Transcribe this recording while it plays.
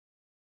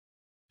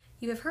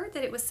You have heard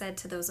that it was said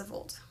to those of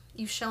old,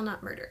 'You shall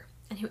not murder,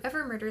 and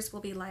whoever murders will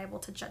be liable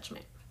to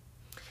judgment.'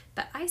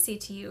 But I say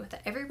to you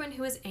that everyone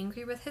who is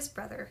angry with his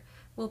brother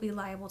will be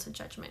liable to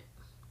judgment.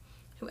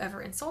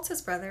 Whoever insults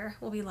his brother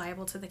will be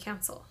liable to the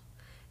council,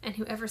 and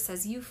whoever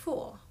says 'You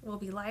fool' will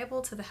be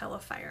liable to the hell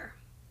of fire.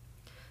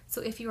 So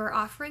if you are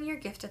offering your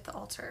gift at the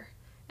altar,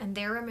 and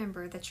there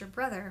remember that your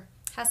brother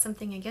has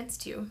something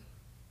against you,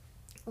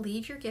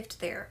 leave your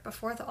gift there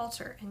before the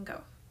altar and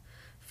go.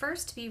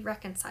 First be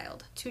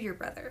reconciled to your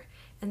brother,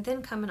 and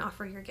then come and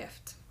offer your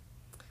gift.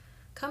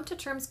 Come to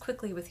terms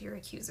quickly with your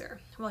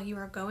accuser while you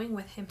are going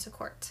with him to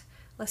court,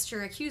 lest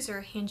your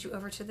accuser hand you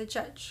over to the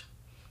judge,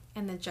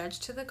 and the judge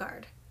to the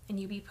guard, and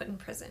you be put in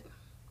prison.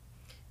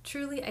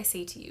 Truly I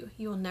say to you,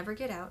 you will never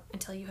get out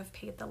until you have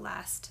paid the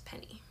last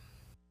penny."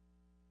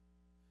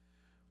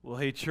 Well,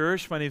 hey,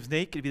 church, my name's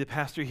Nate. Good to be the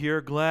pastor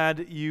here.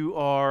 Glad you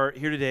are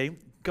here today.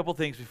 A couple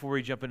things before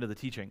we jump into the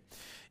teaching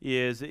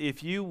is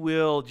if you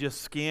will just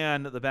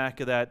scan the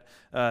back of that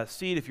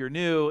seat if you're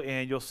new,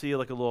 and you'll see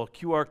like a little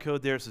QR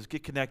code there that says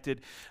Get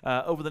Connected.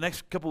 Over the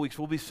next couple weeks,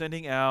 we'll be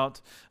sending out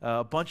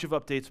a bunch of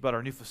updates about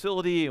our new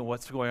facility and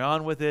what's going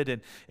on with it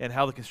and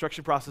how the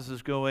construction process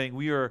is going.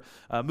 We are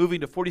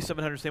moving to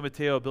 4700 San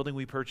Mateo, a building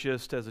we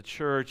purchased as a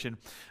church, and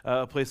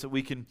a place that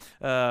we can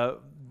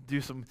do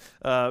some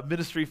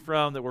ministry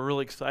from that we're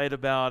really excited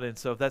about. And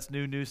so if that's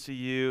news to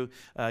you,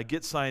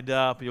 get signed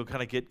up, and you'll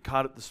kind of get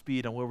caught up to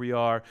speed on where we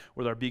are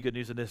with our Be Good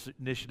News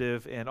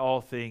initiative and all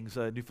things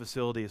new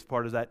facility as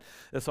part of that.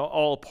 That's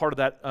all part of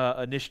that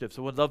initiative.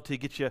 So we'd love to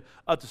get you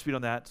up to speed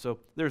on that. So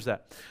there's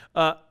that.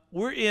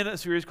 We're in a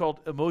series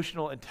called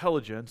Emotional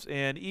Intelligence,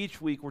 and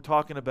each week we're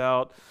talking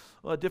about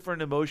a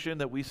different emotion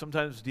that we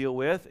sometimes deal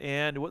with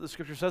and what the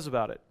Scripture says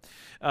about it.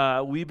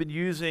 We've been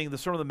using the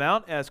Sermon on the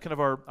Mount as kind of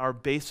our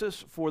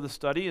basis for the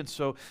study, and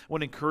so I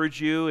want to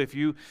encourage you, if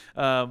you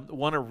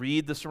want to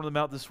read the Sermon on the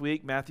Mount this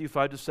week, Matthew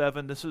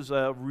 5-7, this is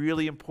a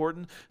really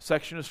important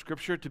section of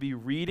Scripture to be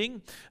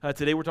reading.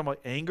 Today we're talking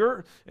about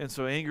anger, and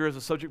so anger is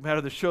a subject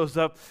matter that shows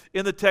up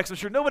in the text. I'm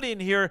sure nobody in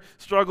here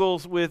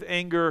struggles with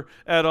anger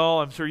at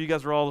all. I'm sure you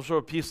guys are all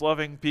sort of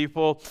peace-loving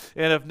people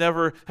and have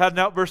never had an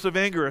outburst of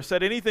anger or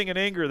said anything in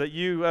anger that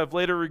you have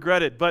later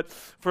regretted. But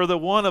for the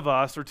one of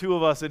us or two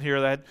of us in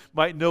here that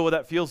might know what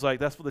that feels like,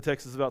 that's what the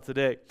text is about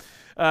today.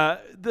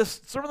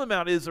 This Sermon on the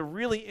Mount is a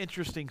really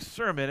interesting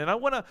sermon, and I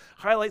want to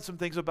highlight some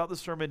things about the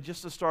sermon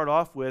just to start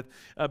off with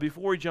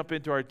before we jump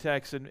into our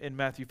text in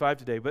Matthew 5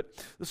 today. But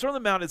the Sermon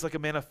on the Mount is like a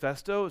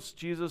manifesto. It's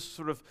Jesus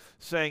sort of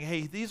saying,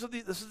 hey, this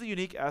is the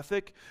unique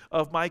ethic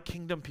of my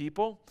kingdom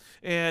people,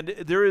 and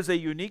there is a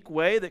unique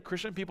way that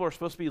Christian people are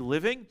supposed to be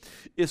living.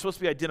 It's supposed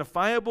to be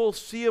identifiable,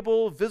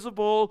 seeable,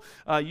 visible.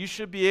 You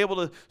should be able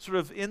to sort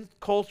of, in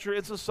culture,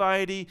 in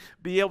society,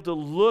 be able to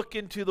look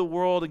into the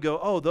world and go,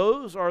 oh,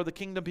 those are the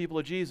kingdom people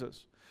of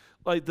Jesus.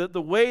 Like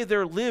the way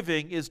they're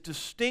living is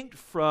distinct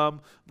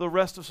from the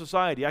rest of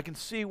society. I can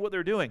see what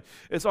they're doing.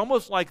 It's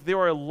almost like they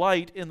are a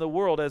light in the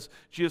world, as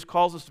Jesus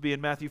calls us to be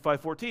in Matthew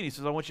 5:14. He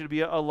says, I want you to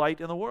be a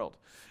light in the world.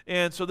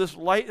 And so this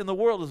light in the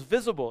world is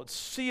visible, it's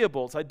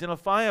seeable, it's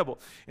identifiable.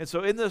 And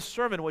so in this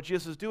sermon, what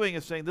Jesus is doing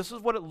is saying, this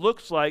is what it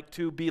looks like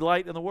to be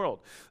light in the world.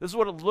 This is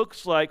what it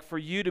looks like for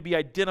you to be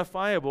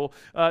identifiable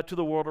to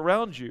the world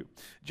around you.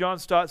 John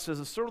Stott says,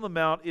 the Sermon on the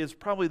Mount is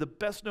probably the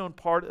best known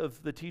part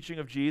of the teaching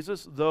of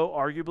Jesus, though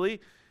arguably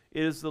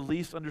it is the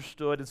least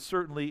understood, and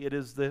certainly it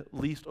is the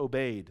least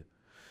obeyed.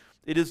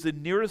 It is the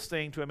nearest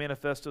thing to a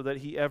manifesto that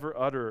he ever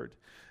uttered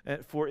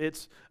for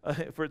its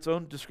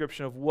own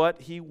description of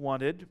what he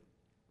wanted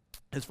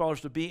his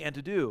followers to be and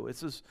to do.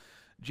 It's this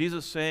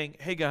Jesus saying,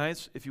 hey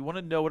guys, if you want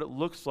to know what it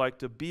looks like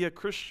to be a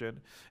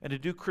Christian and to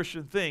do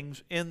Christian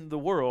things in the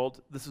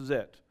world, this is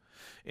it.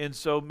 And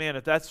so, man,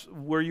 if that's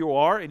where you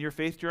are in your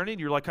faith journey,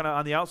 and you're like kind of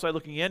on the outside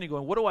looking in, and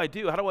going, what do I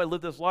do? How do I live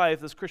this life,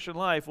 this Christian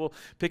life? Well,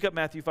 pick up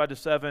Matthew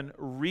 5-7,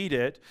 read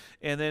it,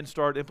 and then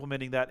start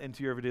implementing that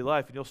into your everyday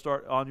life, and you'll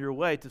start on your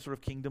way to sort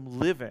of kingdom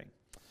living.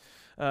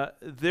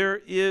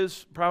 There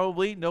is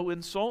probably no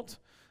insult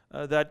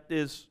that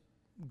is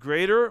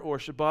greater or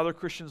should bother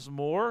Christians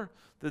more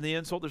than the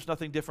insult, there's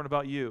nothing different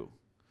about you.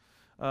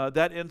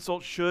 That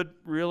insult should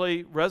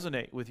really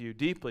resonate with you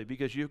deeply,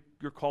 because you're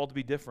called to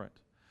be different.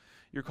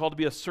 You're called to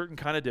be a certain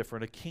kind of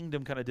different, a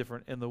kingdom kind of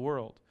different in the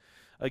world.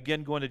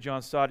 Again, going to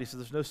John Stott, he says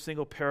there's no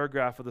single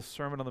paragraph of the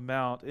Sermon on the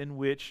Mount in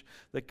which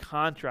the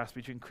contrast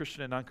between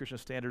Christian and non-Christian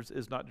standards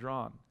is not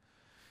drawn.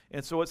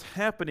 And so what's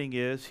happening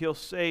is he'll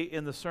say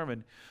in the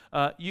sermon,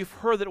 you've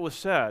heard that it was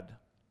said,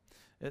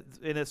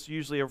 and it's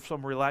usually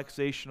some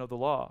relaxation of the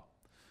law.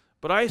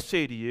 But I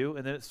say to you,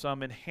 and then it's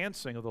some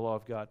enhancing of the law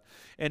of God.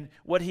 And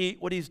what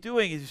he's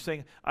doing is he's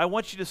saying, I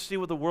want you to see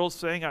what the world's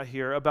saying out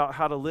here about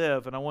how to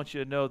live, and I want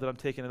you to know that I'm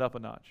taking it up a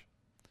notch.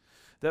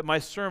 That my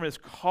sermon is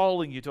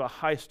calling you to a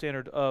high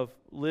standard of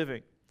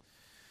living.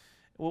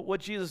 Well,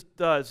 what Jesus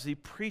does is he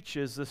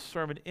preaches this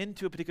sermon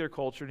into a particular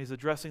culture, and he's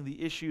addressing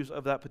the issues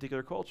of that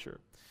particular culture.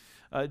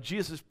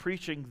 Jesus is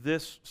preaching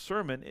this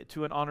sermon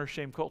to an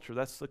honor-shame culture.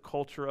 That's the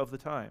culture of the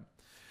time.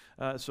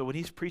 So when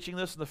he's preaching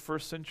this in the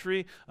first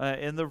century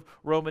in the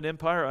Roman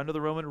Empire, under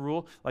the Roman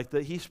rule,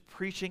 he's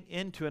preaching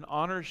into an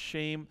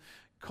honor-shame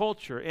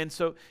culture. And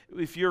so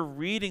if you're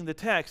reading the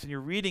text and you're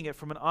reading it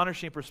from an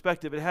honor-shame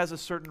perspective, it has a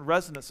certain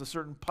resonance, a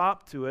certain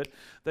pop to it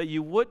that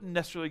you wouldn't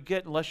necessarily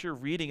get unless you're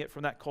reading it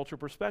from that cultural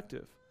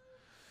perspective,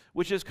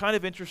 which is kind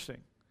of interesting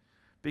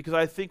because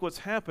I think what's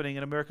happening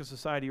in American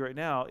society right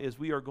now is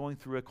we are going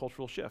through a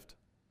cultural shift.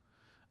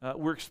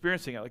 We're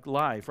experiencing it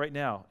live right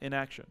now in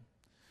action.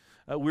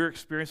 We're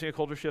experiencing a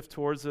cultural shift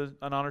towards an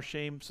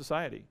honor-shame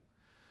society.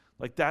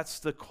 That's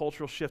the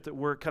cultural shift that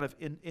we're kind of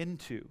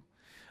into.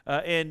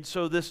 And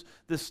so this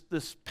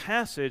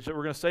passage that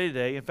we're going to study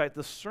today, in fact,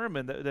 the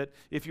sermon that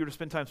if you were to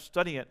spend time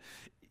studying it,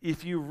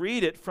 if you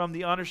read it from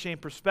the honor-shame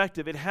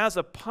perspective, it has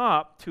a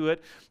pop to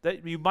it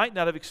that you might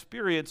not have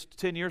experienced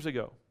 10 years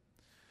ago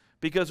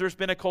because there's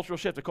been a cultural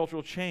shift, a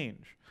cultural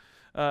change.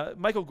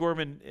 Michael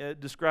Gorman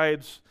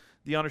describes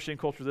the honor-shame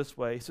culture this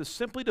way. He says,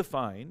 simply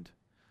defined,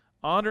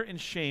 honor and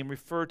shame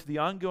refer to the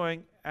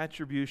ongoing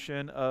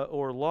attribution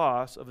or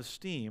loss of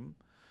esteem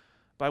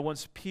by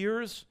one's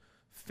peers,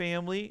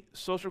 family,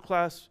 social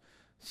class,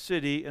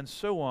 city, and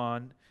so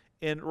on.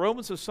 In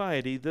Roman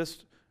society,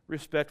 this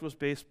respect was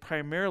based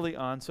primarily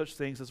on such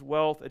things as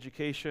wealth,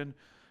 education,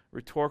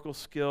 rhetorical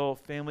skill,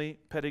 family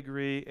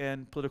pedigree,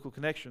 and political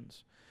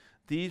connections.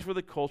 These were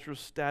the cultural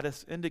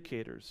status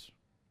indicators.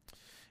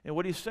 And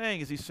what he's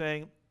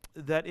saying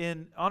that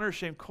in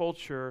honor-shame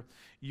culture,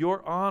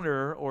 your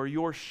honor or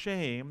your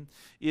shame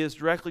is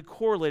directly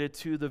correlated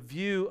to the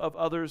view of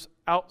others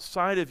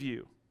outside of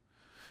you.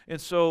 And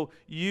so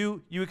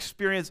you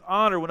experience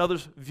honor when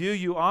others view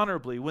you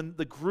honorably, when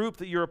the group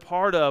that you're a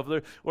part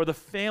of or the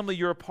family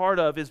you're a part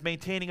of is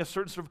maintaining a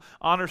certain sort of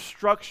honor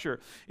structure.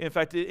 In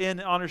fact, in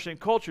honor-shame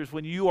cultures,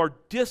 when you are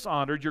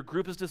dishonored, your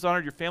group is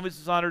dishonored, your family is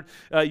dishonored,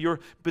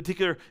 your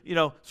particular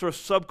sort of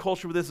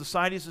subculture within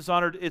society is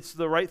dishonored, it's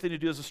the right thing to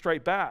do is to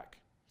strike back.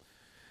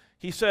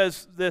 He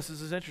says this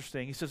is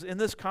interesting. He says in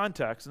this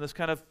context, in this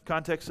kind of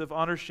context of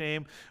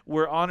honor-shame,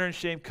 where honor and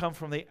shame come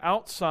from the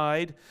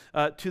outside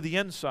to the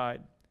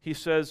inside, he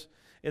says,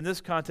 in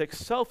this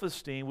context,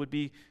 self-esteem would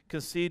be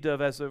conceived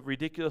of as a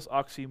ridiculous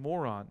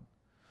oxymoron.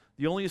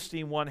 The only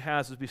esteem one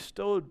has is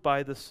bestowed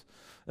by this,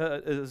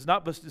 is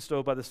not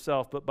bestowed by the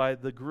self, but by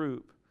the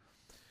group.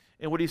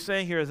 And what he's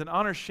saying here is, in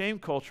honor-shame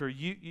culture,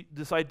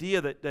 this idea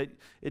that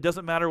it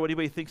doesn't matter what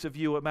anybody thinks of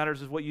you, what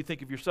matters is what you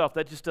think of yourself,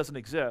 that just doesn't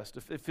exist.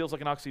 It feels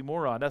like an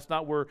oxymoron. That's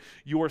not where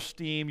your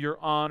esteem, your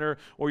honor,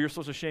 or your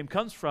source of shame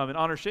comes from. In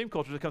honor-shame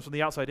culture, it comes from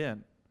the outside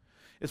in.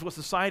 It's what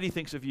society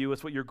thinks of you.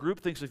 It's what your group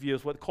thinks of you.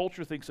 It's what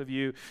culture thinks of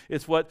you.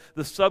 It's what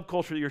the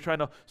subculture that you're trying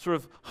to sort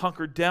of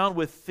hunker down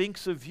with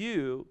thinks of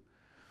you.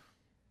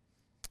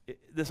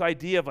 This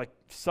idea of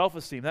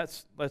self-esteem,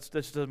 that just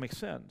doesn't make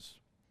sense.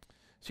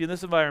 See, in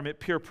this environment,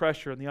 peer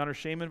pressure, in the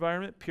honor-shame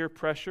environment, peer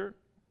pressure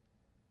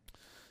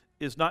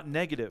is not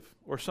negative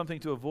or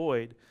something to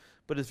avoid,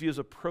 but is viewed as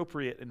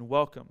appropriate and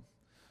welcome.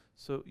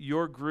 So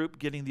your group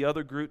getting the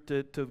other group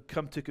to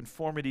come to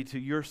conformity to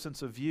your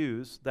sense of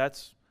views,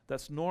 that's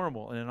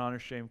normal in an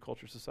honor-shame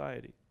culture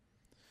society.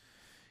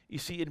 You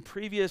see, in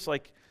previous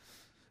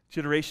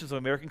generations of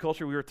American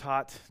culture, we were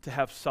taught to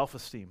have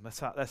self-esteem.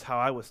 That's how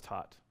I was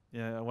taught.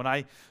 When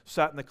I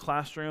sat in the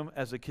classroom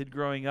as a kid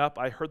growing up,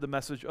 I heard the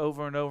message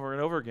over and over and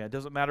over again. It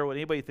doesn't matter what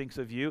anybody thinks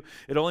of you.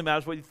 It only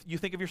matters what you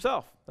think of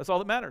yourself. That's all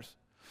that matters.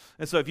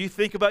 And so if you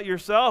think about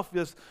yourself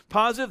as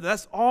positive,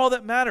 that's all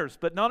that matters.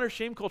 But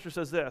honor-shame culture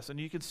says this, and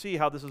you can see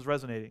how this is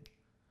resonating.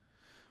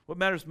 What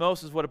matters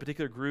most is what a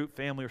particular group,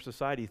 family, or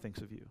society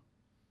thinks of you.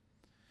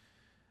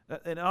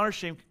 In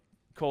honor-shame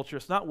culture,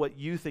 it's not what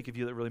you think of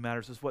you that really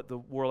matters. It's what the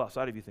world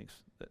outside of you thinks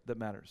that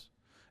matters.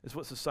 It's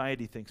what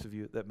society thinks of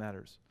you that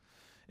matters.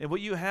 And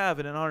what you have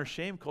in an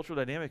honor-shame cultural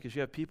dynamic is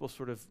you have people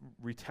sort of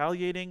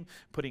retaliating,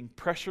 putting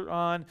pressure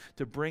on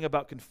to bring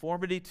about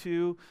conformity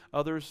to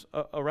others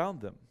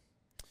around them.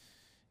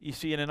 You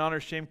see, in an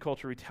honor-shame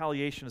culture,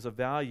 retaliation is a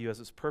value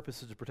as its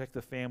purpose is to protect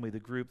the family, the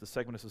group, the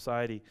segment of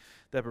society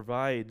that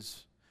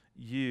provides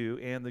you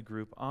and the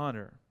group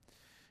honor.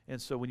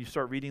 And so when you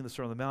start reading the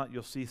Sermon on the Mount,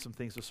 you'll see some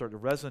things that start to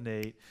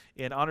resonate.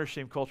 In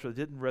honor-shame culture that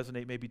didn't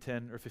resonate maybe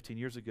 10 or 15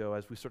 years ago,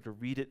 as we start to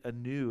read it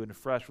anew and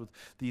afresh with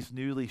these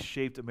newly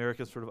shaped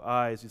American sort of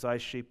eyes, these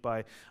eyes shaped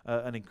by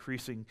an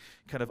increasing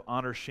kind of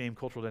honor-shame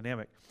cultural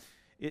dynamic.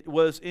 It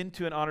was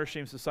into an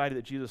honor-shame society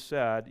that Jesus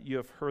said, you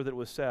have heard that it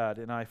was said,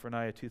 an eye for an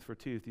eye, a tooth for a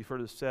tooth. You've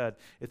heard it said,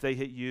 if they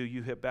hit you,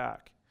 you hit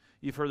back.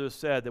 You've heard it was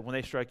said that when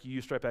they strike you,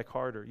 you strike back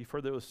harder. You've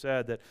heard that it was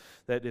said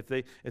that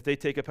if they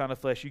take a pound of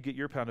flesh, you get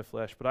your pound of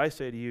flesh. But I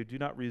say to you, do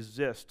not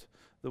resist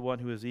the one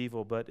who is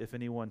evil, but if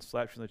anyone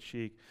slaps you on the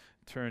cheek,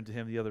 turn to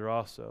him the other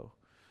also.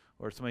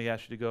 Or if somebody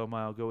asks you to go a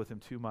mile, go with him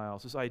 2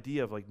 miles. This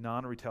idea of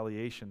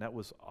non-retaliation, that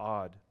was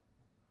odd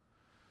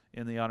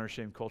in the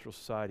honor-shame cultural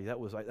society.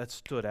 That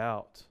stood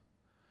out.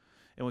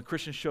 And when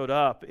Christians showed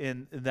up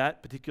in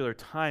that particular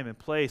time and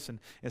place and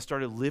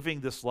started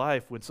living this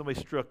life, when somebody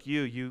struck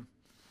you, you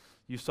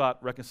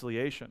sought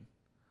reconciliation.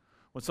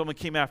 When someone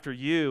came after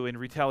you in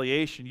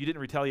retaliation, you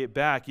didn't retaliate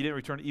back. You didn't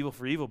return evil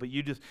for evil, but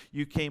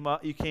you came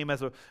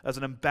as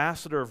an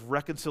ambassador of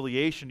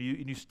reconciliation.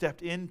 You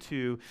stepped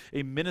into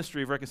a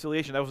ministry of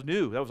reconciliation. That was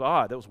new. That was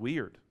odd. That was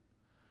weird.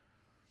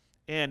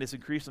 And it's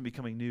increasingly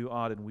becoming new,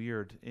 odd, and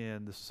weird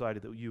in the society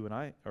that you and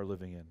I are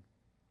living in.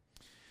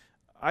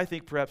 I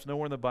think perhaps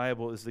nowhere in the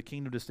Bible is the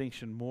kingdom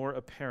distinction more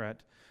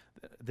apparent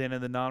than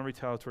in the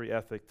non-retaliatory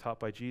ethic taught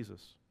by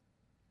Jesus.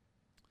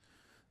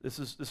 This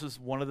is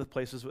one of the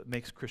places that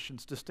makes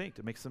Christians distinct.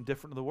 It makes them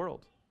different in the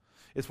world.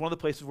 It's one of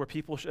the places where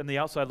people on the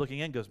outside looking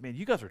in goes, man,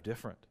 you guys are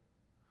different.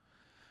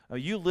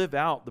 You live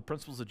out the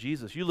principles of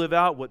Jesus. You live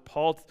out what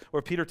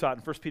Peter taught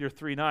in 1 Peter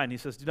 3:9. He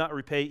says, do not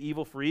repay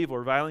evil for evil or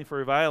reviling for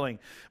reviling,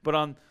 but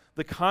on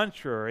the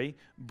contrary,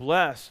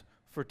 bless,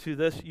 for to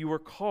this you were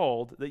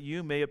called, that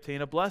you may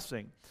obtain a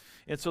blessing.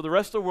 And so the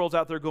rest of the world's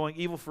out there going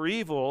evil for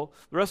evil.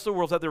 The rest of the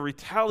world's out there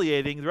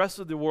retaliating. The rest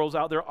of the world's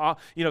out there,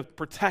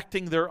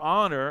 protecting their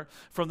honor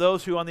from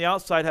those who on the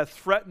outside have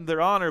threatened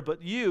their honor.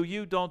 But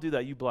you don't do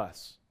that. You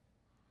bless.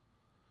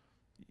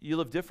 You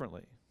live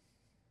differently.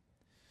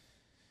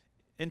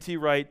 N.T.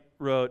 Wright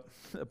wrote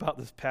about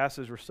this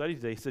passage we're studying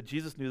today. He said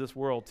Jesus knew this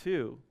world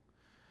too.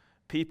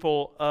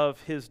 People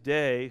of his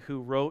day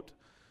who wrote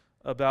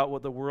about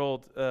what the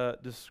world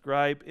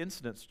describe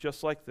incidents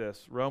just like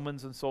this.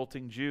 Romans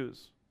insulting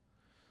Jews.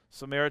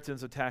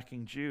 Samaritans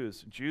attacking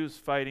Jews. Jews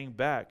fighting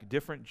back.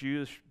 Different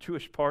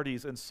Jewish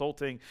parties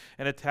insulting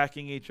and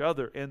attacking each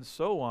other, and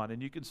so on.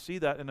 And you can see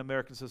that in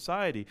American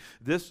society.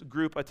 This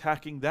group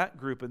attacking that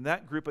group, and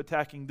that group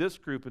attacking this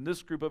group, and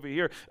this group over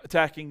here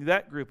attacking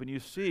that group. And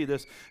you see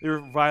this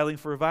reviling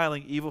for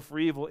reviling, evil for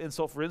evil,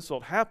 insult for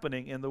insult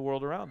happening in the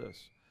world around us.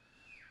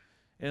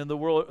 And in the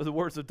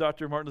words of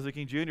Dr. Martin Luther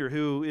King Jr.,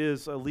 who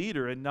is a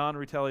leader in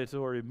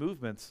non-retaliatory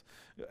movements,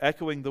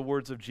 echoing the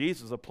words of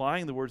Jesus,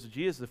 applying the words of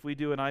Jesus, if we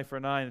do an eye for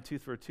an eye and a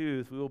tooth for a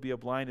tooth, we will be a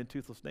blind and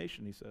toothless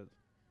nation, he says.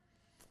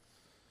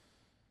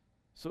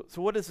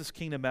 So what is this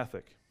kingdom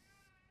ethic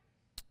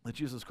that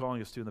Jesus is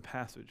calling us to in the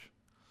passage?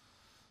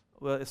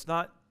 Well, it's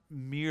not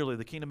merely,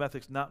 the kingdom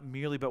ethic is not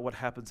merely about what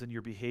happens in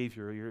your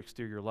behavior or your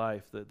exterior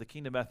life. The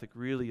kingdom ethic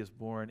really is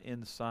born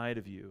inside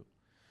of you.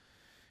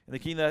 And the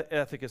kingdom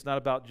ethic is not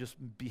about just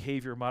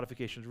behavior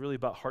modification. It's really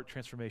about heart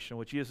transformation.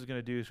 What Jesus is going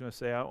to do is going to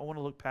say, I want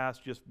to look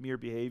past just mere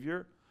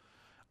behavior,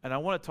 and I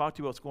want to talk to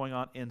you about what's going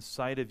on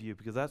inside of you,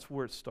 because that's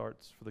where it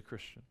starts for the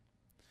Christian.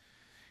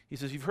 He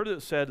says, you've heard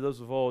it said to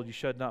those of old, you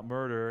should not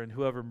murder, and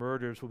whoever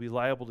murders will be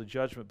liable to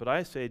judgment. But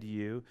I say to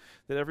you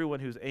that everyone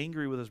who's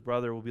angry with his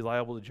brother will be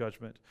liable to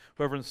judgment.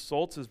 Whoever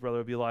insults his brother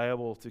will be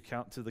liable to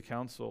the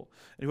council.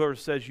 And whoever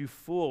says, you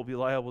fool, will be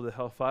liable to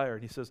hellfire.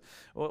 And he says,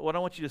 what I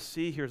want you to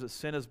see here is that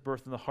sin is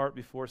birthed in the heart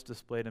before it's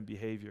displayed in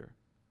behavior.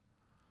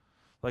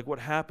 Like what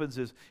happens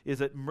is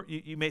that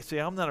you may say,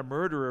 I'm not a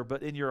murderer,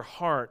 but in your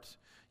heart,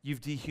 you've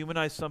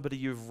dehumanized somebody.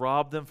 You've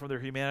robbed them from their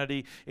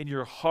humanity. In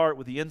your heart,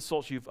 with the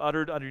insults you've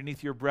uttered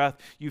underneath your breath,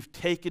 you've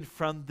taken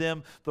from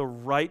them the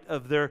right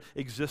of their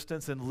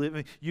existence and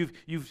living. You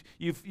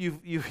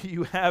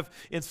have,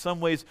 in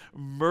some ways,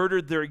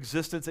 murdered their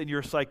existence in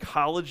your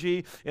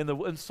psychology, and the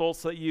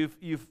insults that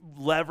you've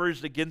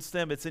leveraged against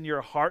them. It's in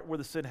your heart where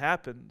the sin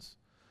happens.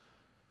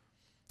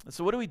 And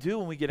so what do we do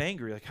when we get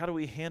angry? Like, how do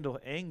we handle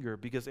anger?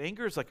 Because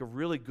anger is like a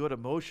really good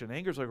emotion.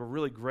 Anger is like a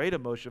really great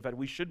emotion. In fact,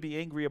 we should be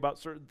angry about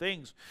certain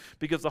things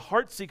because the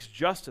heart seeks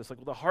justice. Like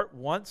what the heart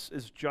wants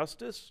is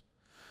justice.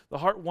 The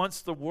heart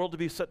wants the world to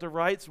be set to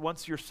rights,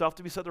 wants yourself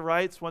to be set to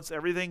rights, wants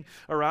everything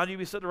around you to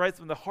be set to rights.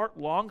 When the heart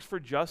longs for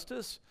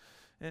justice,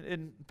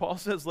 and Paul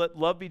says, let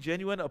love be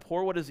genuine,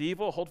 abhor what is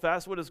evil, hold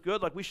fast what is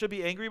good. Like we should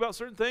be angry about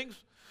certain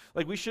things.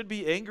 Like we should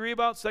be angry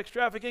about sex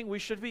trafficking. We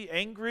should be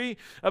angry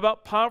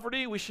about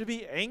poverty. We should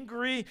be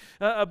angry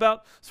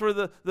about sort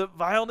of the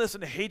vileness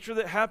and hatred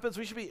that happens.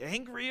 We should be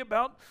angry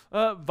about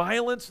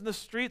violence in the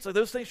streets. Like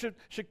those things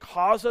should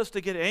cause us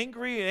to get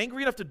angry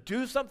enough to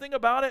do something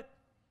about it.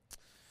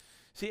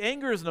 See,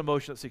 anger is an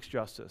emotion that seeks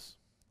justice.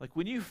 Like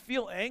when you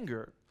feel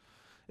anger,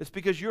 it's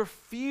because you're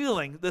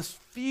feeling this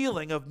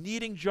feeling of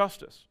needing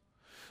justice.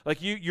 Like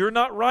you're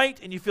not right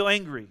and you feel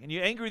angry. And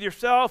you're angry with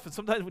yourself, and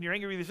sometimes when you're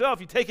angry with yourself,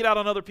 you take it out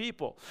on other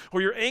people.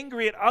 Or you're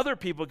angry at other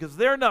people because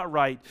they're not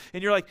right.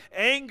 And you're like,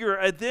 anger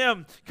at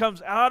them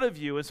comes out of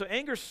you. And so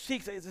anger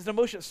it's an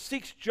emotion that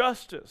seeks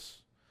justice.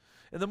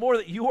 And the more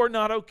that you are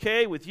not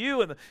okay with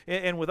you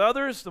and with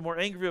others, the more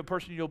angry of a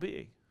person you'll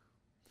be.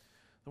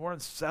 The more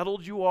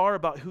unsettled you are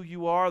about who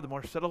you are, the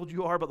more settled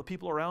you are about the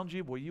people around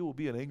you, boy, you will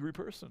be an angry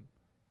person.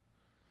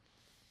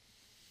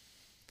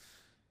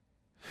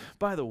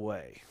 By the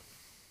way,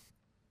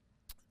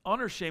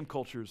 honor-shame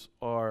cultures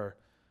are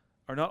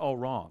not all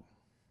wrong.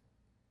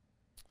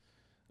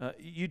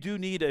 You do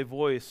need a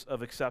voice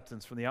of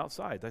acceptance from the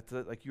outside.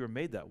 Like you were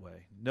made that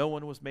way. No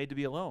one was made to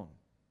be alone.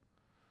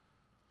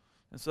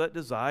 And so that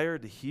desire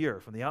to hear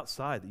from the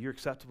outside that you're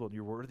acceptable and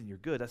you're worthy and you're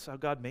good, that's how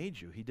God made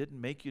you. He didn't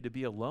make you to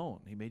be alone.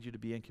 He made you to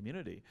be in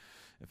community.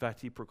 In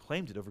fact, he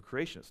proclaimed it over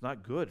creation. It's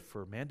not good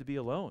for a man to be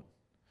alone.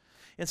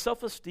 And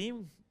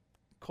self-esteem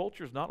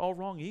culture is not all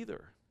wrong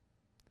either.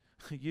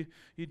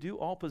 You do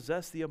all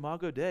possess the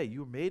imago Dei.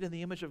 You were made in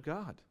the image of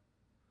God.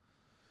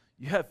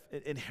 You have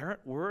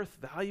inherent worth,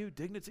 value,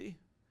 dignity,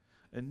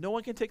 and no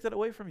one can take that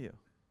away from you.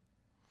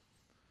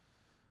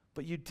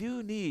 But you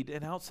do need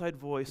an outside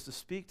voice to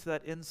speak to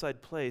that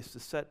inside place to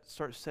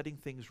start setting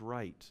things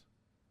right.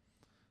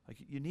 Like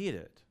you need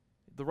it,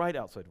 the right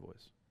outside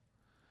voice.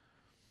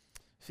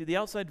 See, the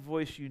outside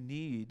voice you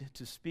need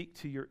to speak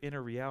to your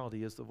inner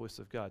reality is the voice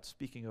of God,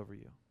 speaking over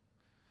you,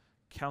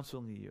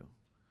 counseling you,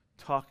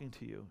 talking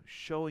to you,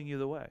 showing you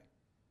the way.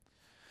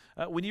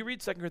 When you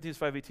read 2 Corinthians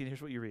 5:18,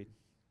 here's what you read.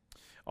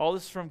 All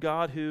this is from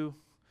God who,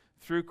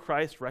 through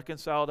Christ,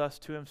 reconciled us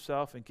to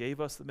himself and gave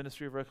us the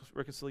ministry of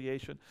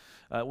reconciliation.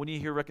 When you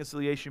hear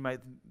reconciliation, you might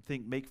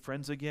think make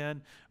friends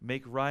again,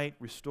 make right,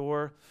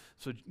 restore.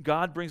 So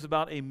God brings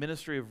about a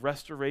ministry of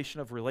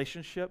restoration of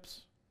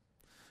relationships.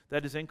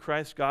 That is, in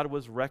Christ, God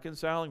was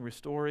reconciling,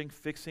 restoring,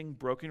 fixing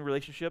broken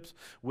relationships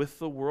with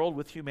the world,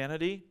 with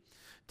humanity,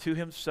 to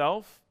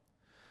himself,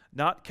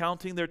 not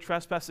counting their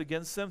trespass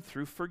against them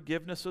through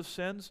forgiveness of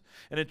sins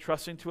and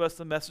entrusting to us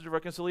the message of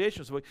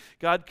reconciliation. So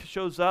God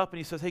shows up and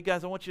he says, hey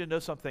guys, I want you to know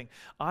something.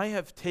 I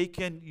have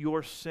taken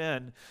your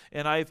sin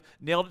and I've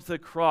nailed it to the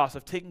cross.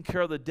 I've taken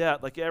care of the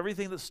debt. Like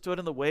everything that stood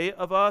in the way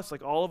of us,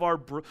 like all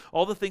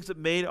the things that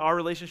made our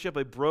relationship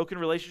a broken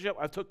relationship,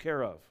 I took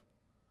care of.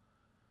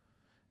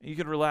 And you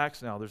can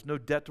relax now. There's no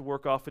debt to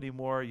work off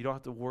anymore. You don't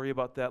have to worry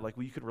about that. Like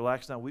you can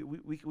relax now.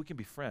 We can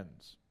be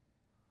friends.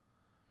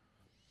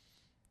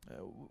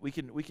 We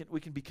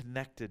can be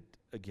connected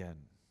again.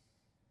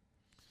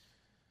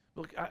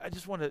 Look, I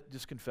just want to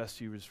just confess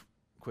to you just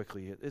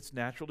quickly. It's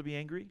natural to be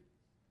angry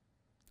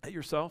at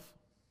yourself.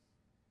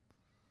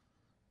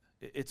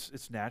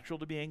 It's natural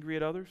to be angry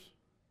at others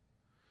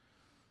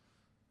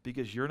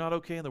because you're not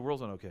okay and the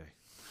world's not okay.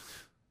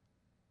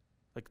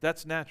 Like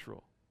that's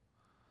natural.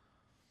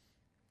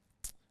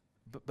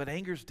 But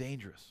anger's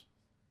dangerous.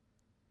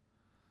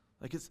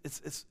 Like it's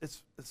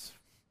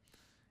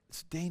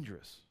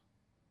dangerous.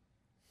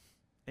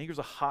 Anger's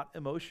a hot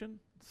emotion.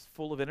 It's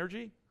full of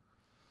energy.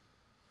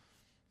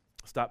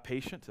 It's not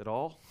patient at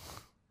all.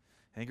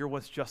 Anger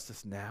wants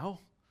justice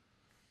now.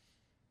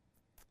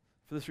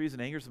 For this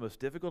reason, anger is the most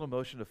difficult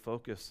emotion to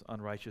focus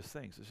on righteous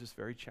things. It's just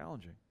very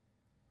challenging.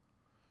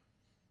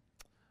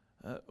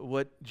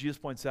 What Jesus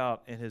points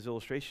out in his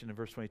illustration in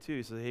verse 22,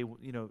 he says, hey,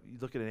 you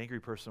look at an angry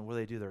person,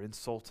 what do? They're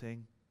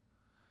insulting.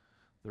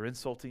 They're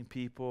insulting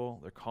people.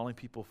 They're calling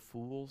people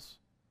fools.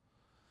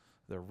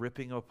 They're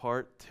ripping them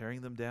apart, tearing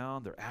them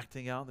down. They're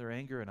acting out their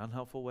anger in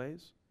unhelpful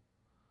ways.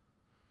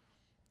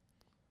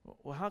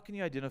 Well, how can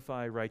you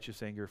identify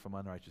righteous anger from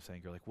unrighteous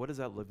anger? Like, what does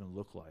that living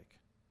look like?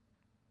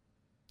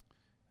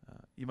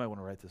 You might want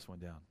to write this one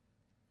down.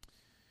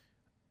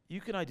 You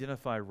can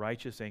identify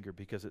righteous anger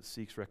because it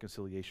seeks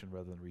reconciliation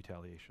rather than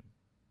retaliation.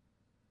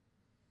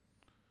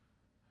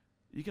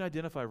 You can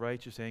identify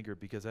righteous anger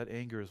because that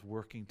anger is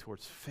working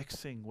towards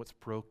fixing what's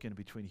broken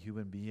between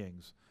human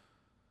beings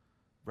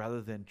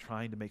rather than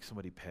trying to make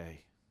somebody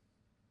pay.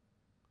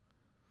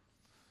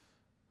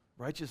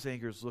 Righteous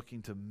anger is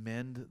looking to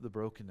mend the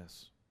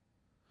brokenness.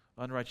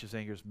 Unrighteous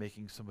anger is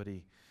making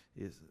somebody,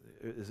 is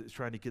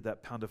trying to get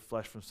that pound of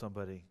flesh from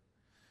somebody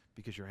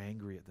because you're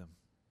angry at them.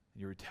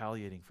 You're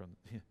retaliating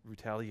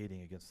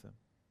against them.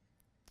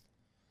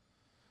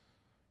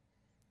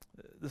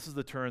 This is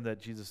the turn that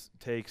Jesus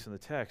takes in the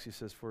text. He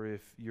says, for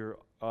if you're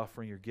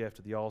offering your gift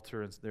at the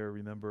altar and there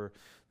remember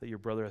that your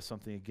brother has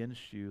something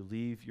against you,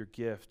 leave your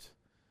gift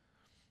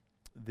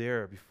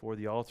there before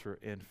the altar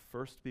and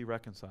first be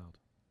reconciled.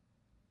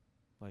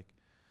 Like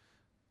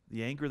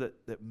the anger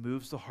that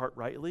moves the heart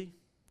rightly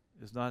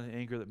is not an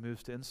anger that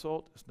moves to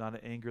insult. It's not an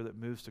anger that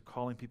moves to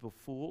calling people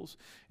fools.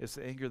 It's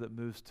the anger that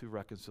moves to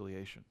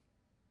reconciliation.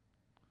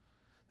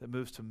 That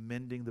moves to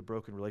mending the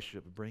broken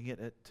relationship, bringing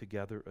it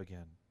together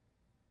again.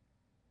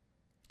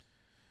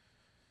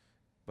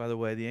 By the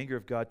way, the anger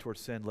of God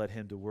towards sin led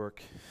him to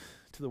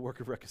the work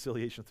of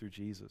reconciliation through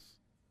Jesus.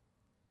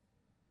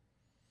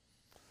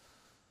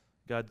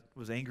 God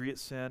was angry at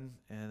sin,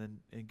 and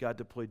God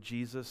deployed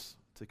Jesus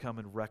to come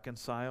and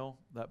reconcile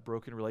that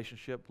broken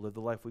relationship, live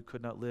the life we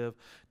could not live,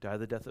 die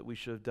the death that we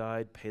should have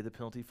died, pay the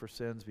penalty for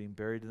sins, being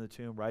buried in the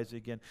tomb, rising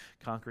again,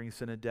 conquering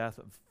sin and death,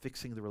 and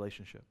fixing the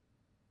relationship.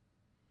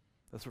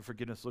 That's what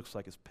forgiveness looks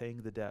like, is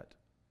paying the debt.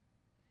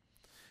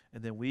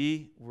 And then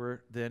we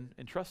were then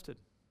entrusted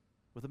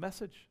with a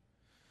message.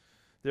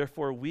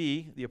 Therefore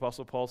we, the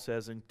Apostle Paul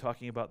says in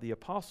talking about the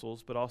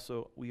apostles, but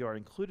also we are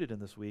included in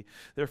this we,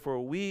 therefore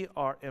we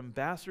are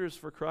ambassadors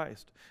for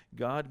Christ,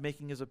 God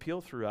making his appeal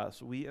through us.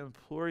 We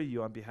implore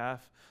you on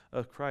behalf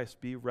of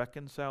Christ, be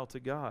reconciled to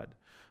God.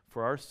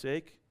 For our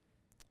sake,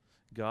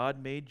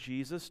 God made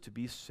Jesus to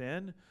be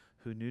sin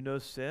who knew no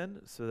sin,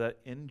 so that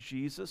in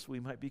Jesus we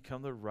might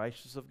become the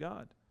righteousness of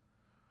God.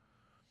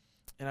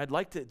 And I'd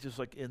like to just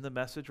like end the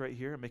message right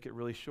here and make it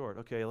really short.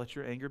 Okay, let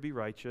your anger be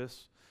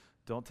righteous.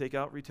 Don't take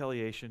out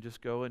retaliation.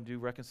 Just go and do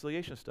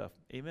reconciliation stuff.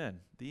 Amen.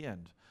 The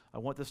end. I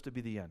want this to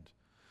be the end.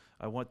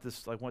 I want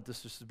this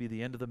just to be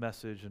the end of the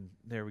message, and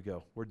there we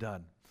go. We're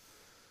done.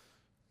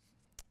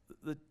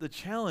 the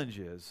challenge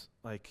is,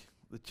 I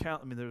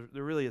mean,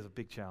 there really is a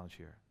big challenge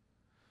here.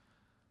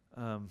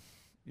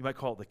 You might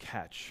call it the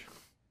catch.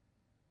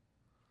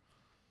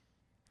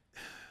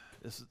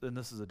 This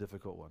is a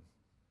difficult one.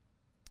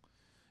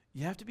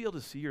 You have to be able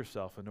to see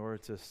yourself in order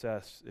to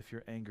assess if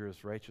your anger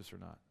is righteous or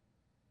not.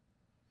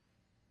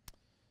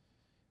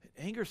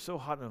 Anger is so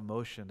hot an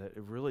emotion that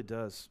it really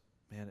does,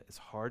 man, it's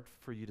hard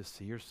for you to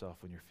see yourself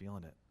when you're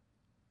feeling it.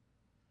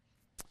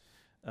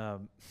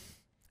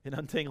 In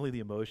Untangling the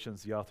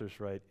Emotions, the authors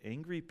write,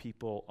 angry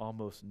people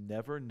almost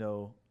never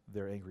know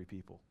they're angry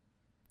people.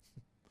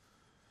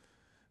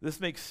 This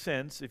makes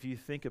sense if you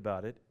think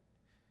about it.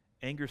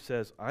 Anger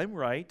says, I'm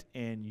right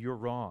and you're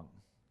wrong.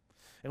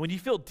 And when you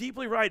feel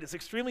deeply right, it's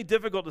extremely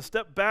difficult to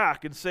step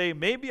back and say,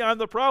 maybe I'm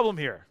the problem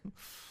here.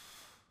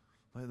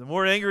 The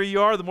more angry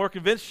you are, the more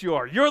convinced you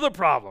are. You're the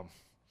problem.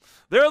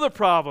 They're the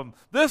problem.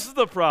 This is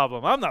the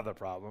problem. I'm not the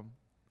problem.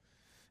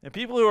 And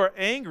people who are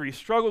angry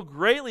struggle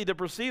greatly to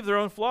perceive their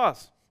own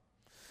flaws.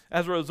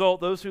 As a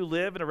result, those who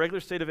live in a regular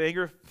state of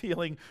anger,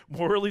 feeling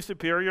morally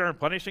superior and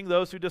punishing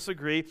those who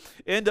disagree,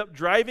 end up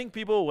driving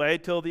people away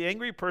till the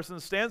angry person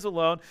stands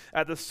alone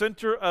at the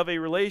center of a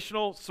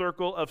relational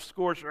circle of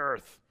scorched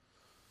earth.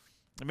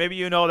 And maybe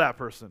you know that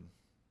person.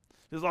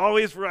 Is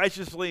always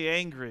righteously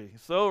angry,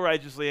 so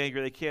righteously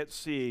angry they can't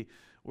see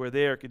where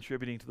they are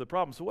contributing to the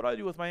problem. So what do I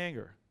do with my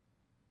anger?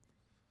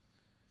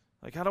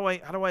 Like, how do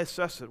I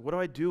assess it? What do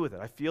I do with it?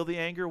 I feel the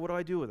anger. What do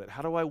I do with it?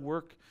 How do I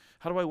work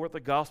the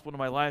gospel into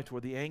my life to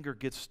where the anger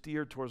gets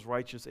steered towards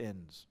righteous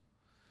ends?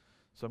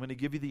 So I'm going to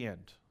give you the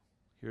end.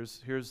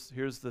 Here's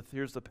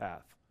the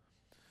path.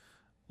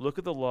 Look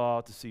at the law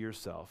to see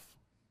yourself.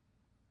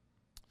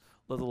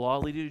 Let the law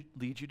lead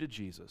you to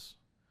Jesus,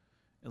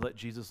 and let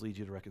Jesus lead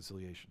you to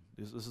reconciliation.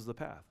 This is the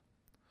path.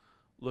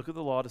 Look at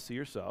the law to see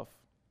yourself.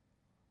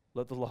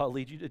 Let the law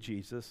lead you to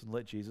Jesus, and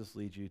let Jesus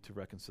lead you to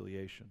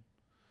reconciliation.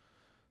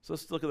 So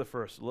let's look at the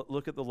first.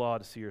 Look at the law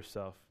to see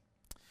yourself.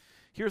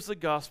 Here's the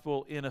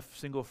gospel in a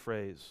single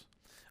phrase.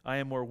 I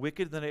am more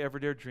wicked than I ever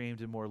dared dreamed,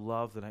 and more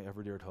loved than I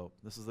ever dared hope.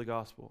 This is the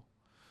gospel.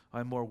 I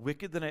am more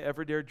wicked than I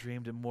ever dared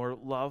dreamed, and more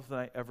loved than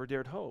I ever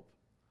dared hope.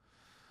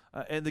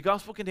 And the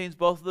gospel contains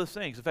both of those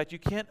things. In fact, you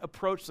can't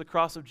approach the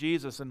cross of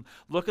Jesus and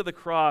look at the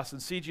cross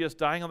and see Jesus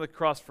dying on the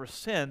cross for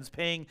sins,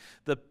 paying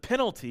the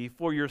penalty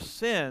for your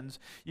sins.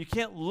 You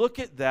can't look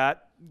at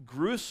that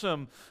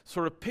gruesome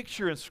sort of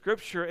picture in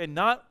Scripture and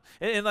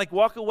like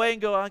walk away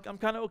and go, I'm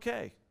kind of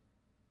okay.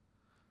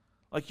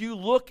 Like, you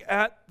look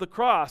at the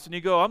cross and you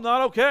go, I'm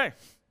not okay.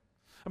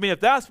 I mean, if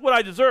that's what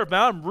I deserve,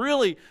 man, I'm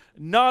really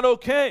not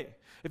okay.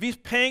 If he's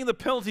paying the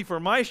penalty for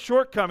my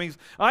shortcomings,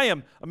 I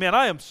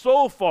am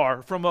so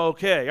far from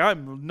okay.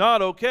 I'm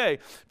not okay.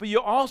 But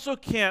you also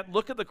can't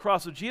look at the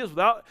cross of Jesus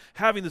without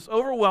having this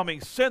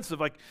overwhelming sense of,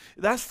 like,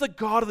 that's the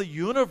God of the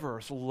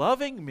universe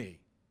loving me.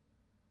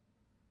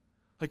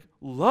 Like,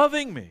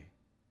 loving me.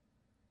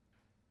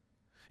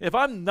 If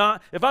I'm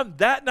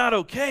that not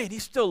okay and he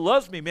still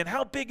loves me, man,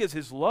 how big is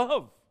his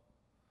love?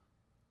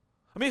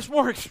 I mean, it's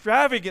more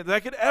extravagant than I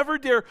could ever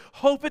dare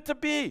hope it to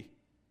be.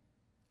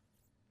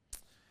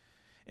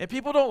 And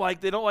people don't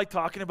like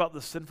talking about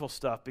the sinful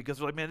stuff because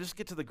they're like, man, just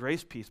get to the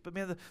grace piece. But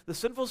man, the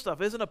sinful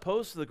stuff isn't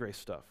opposed to the grace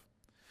stuff.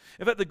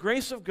 In fact, the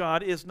grace of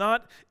God is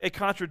not a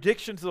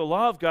contradiction to the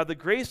law of God. The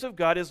grace of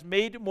God is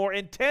made more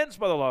intense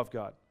by the law of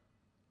God.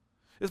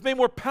 It's made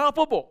more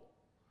palpable.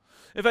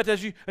 In fact,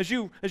 as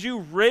you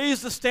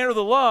raise the standard of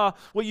the law,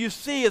 what you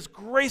see is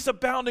grace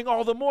abounding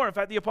all the more. In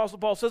fact, the Apostle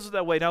Paul says it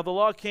that way. Now, the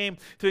law came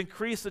to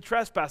increase the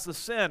trespass, the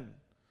sin.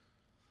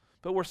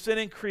 But where sin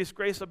increased,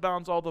 grace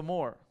abounds all the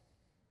more.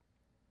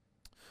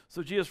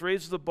 So Jesus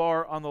raises the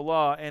bar on the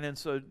law, and in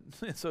so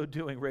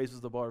doing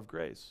raises the bar of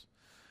grace.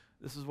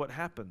 This is what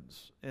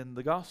happens in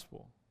the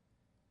gospel.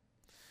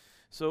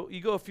 So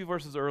you go a few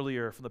verses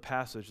earlier from the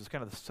passage. It's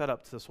kind of the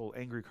setup to this whole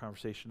angry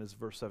conversation is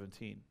verse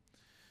 17.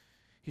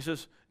 He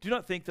says, do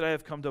not think that I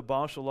have come to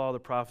abolish the law of the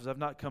prophets. I've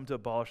not come to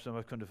abolish them.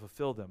 I've come to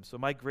fulfill them. So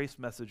my grace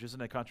message isn't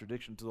a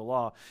contradiction to the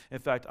law. In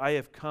fact, I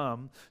have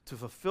come to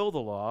fulfill the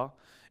law.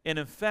 And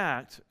in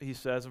fact, he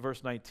says in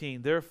verse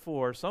 19,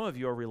 therefore, some of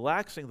you are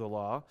relaxing the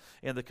law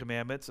and the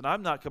commandments, and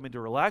I'm not coming to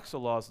relax the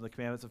laws and the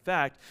commandments. In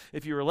fact,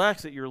 if you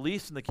relax it, you're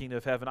least in the kingdom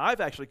of heaven.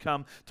 I've actually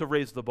come to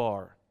raise the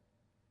bar.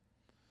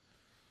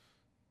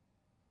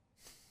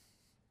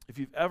 If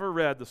you've ever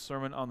read the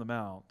Sermon on the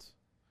Mount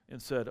and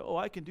said, oh,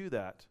 I can do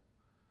that,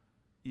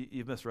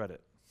 you've misread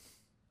it.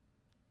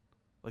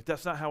 Like,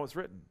 that's not how it's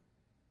written.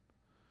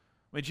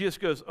 When Jesus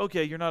goes,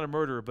 okay, you're not a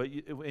murderer, but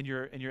in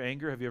your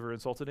anger, have you ever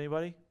insulted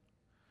anybody?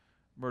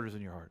 Murder's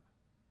in your heart.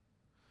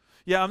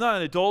 Yeah, I'm not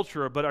an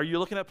adulterer, but are you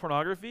looking at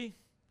pornography?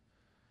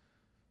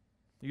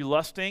 Are you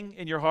lusting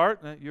in your heart?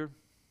 You're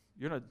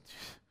not.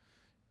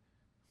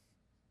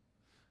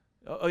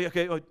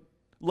 Okay.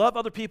 Love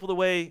other people the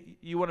way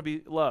you want to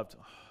be loved.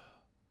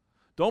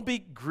 Don't be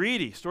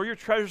greedy. Store your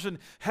treasures in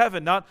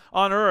heaven, not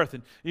on earth.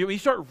 And you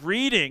start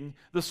reading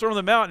the Sermon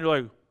on the Mount, and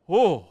you're like,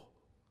 whoa.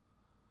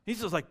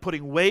 He's just like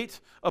putting weight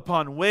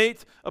upon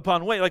weight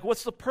upon weight. Like,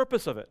 what's the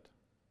purpose of it?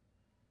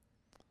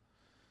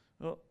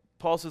 Well,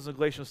 Paul says in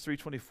Galatians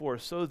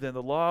 3:24, so then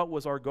the law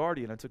was our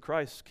guardian until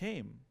Christ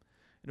came,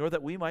 in order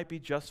that we might be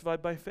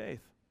justified by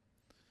faith.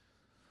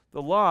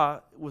 The law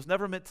was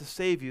never meant to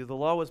save you. The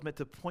law was meant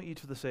to point you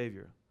to the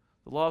Savior.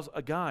 The law is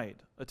a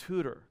guide, a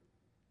tutor.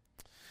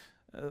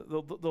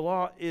 The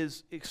law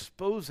is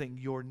exposing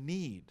your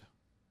need.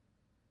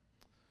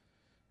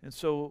 And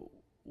so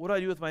what do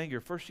I do with my anger?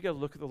 First, you got to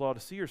look at the law to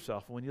see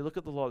yourself. And when you look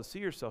at the law to see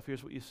yourself,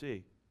 here's what you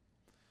see.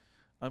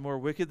 I'm more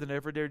wicked than I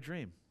ever dared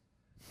dream.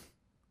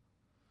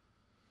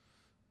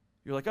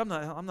 You're like, I'm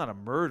not a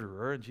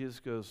murderer. And Jesus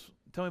goes,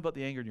 tell me about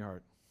the anger in your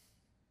heart.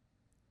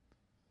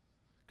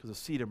 Because the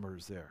seed of murder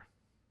is there.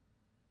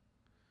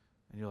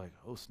 And you're like,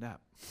 oh,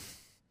 snap.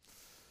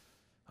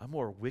 I'm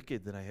more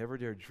wicked than I ever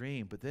dared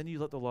dream. But then you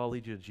let the law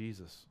lead you to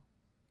Jesus.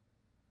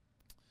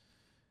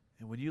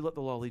 And when you let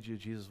the law lead you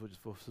to Jesus,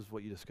 this is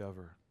what you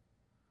discover.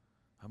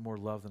 I'm more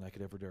loved than I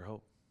could ever dare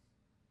hope.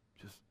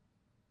 I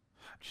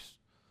just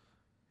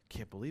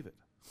can't believe it.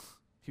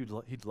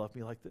 He'd love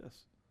me like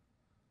this.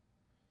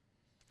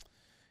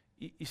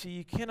 You see,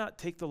 you cannot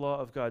take the law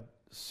of God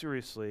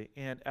seriously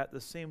and at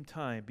the same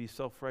time be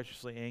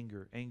self-righteously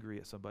angry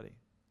at somebody.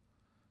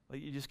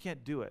 Like, you just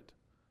can't do it.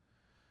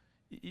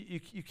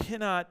 You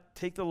cannot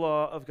take the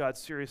law of God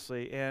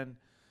seriously and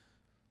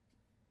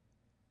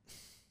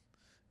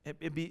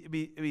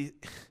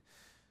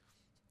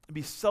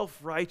be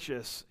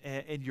self-righteous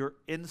in your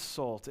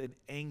insult and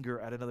anger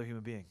at another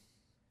human being.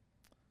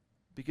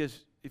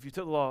 Because if you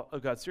took the law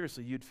of God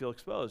seriously, you'd feel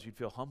exposed, you'd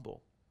feel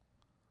humble.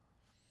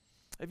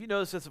 Have you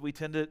noticed this, that we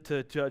tend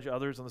to judge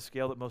others on the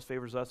scale that most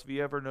favors us? Have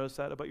you ever noticed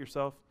that about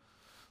yourself?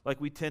 Like,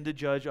 we tend to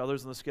judge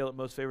others on the scale that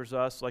most favors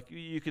us. Like,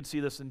 you can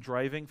see this in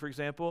driving, for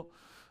example.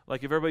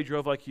 Like, if everybody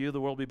drove like you, the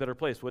world would be a better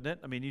place, wouldn't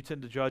it? I mean, you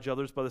tend to judge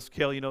others by the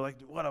scale,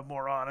 like, what a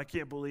moron, I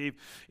can't believe.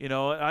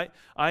 I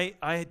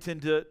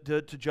tend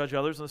to judge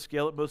others on the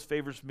scale that most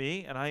favors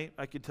me, and I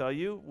can tell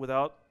you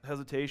without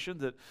hesitation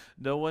that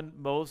no one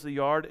mows the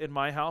yard in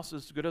my house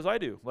as good as I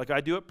do. Like, I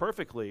do it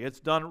perfectly. It's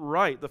done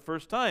right the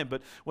first time.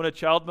 But when a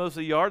child mows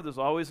the yard, there's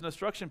always an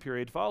instruction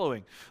period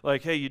following.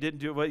 Like, hey, you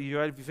didn't do it, you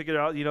had to figure it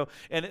out,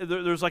 and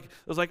there's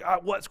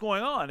what's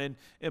going on?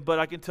 But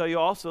I can tell you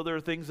also there are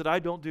things that I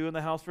don't do in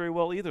the house very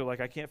well either.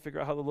 Like, I can't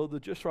figure out how to load the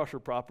dishwasher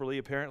properly,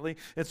 apparently,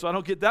 and so I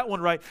don't get that one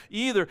right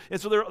either.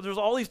 And so there's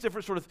all these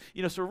different sort of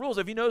rules.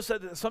 Have you noticed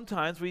that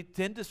sometimes we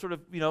tend to sort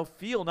of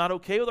feel not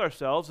okay with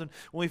ourselves, and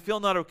when we feel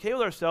not okay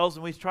with ourselves,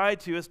 and we try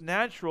to, it's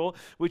natural,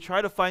 we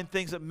try to find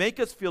things that make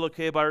us feel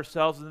okay about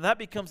ourselves, and that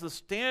becomes the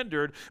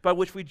standard by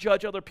which we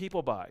judge other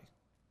people by.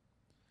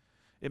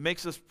 It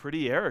makes us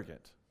pretty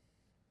arrogant.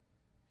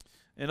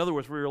 In other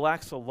words, we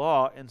relax the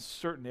law in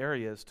certain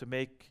areas to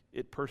make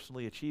it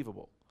personally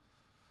achievable,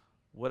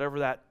 whatever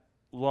that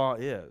law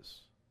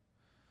is.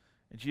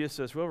 And Jesus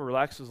says, whoever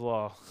relaxes the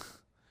law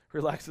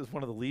relaxes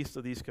one of the least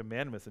of these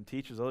commandments and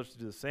teaches others to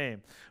do the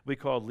same. We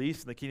call it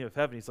least in the kingdom of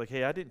heaven. He's like,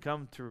 hey, I didn't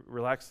come to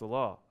relax the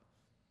law.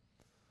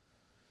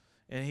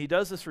 And he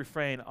does this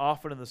refrain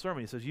often in the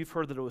sermon. He says, you've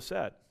heard that it was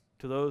said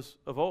to those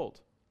of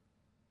old.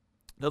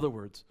 In other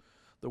words,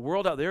 the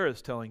world out there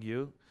is telling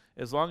you,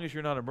 as long as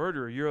you're not a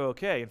murderer, you're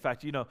okay. In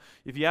fact,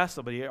 if you ask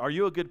somebody, are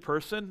you a good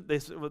person? They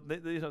say,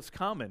 it's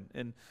common.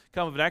 And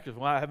common vernacular,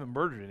 well, I haven't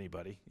murdered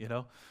anybody,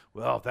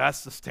 Well,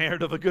 that's the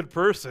standard of a good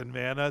person,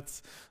 man.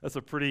 That's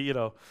a pretty,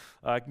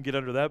 I can get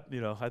under that,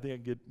 I think I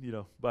can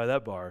get, by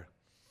that bar.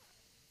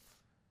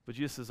 But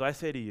Jesus says, I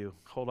say to you,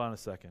 hold on a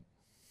second.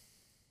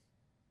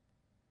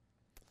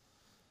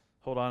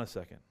 Hold on a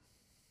second.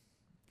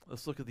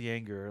 Let's look at the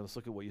anger. Let's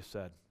look at what you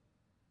said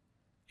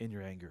in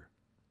your anger.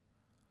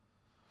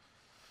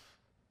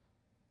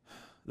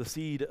 The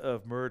seed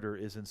of murder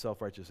is in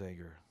self-righteous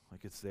anger,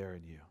 like it's there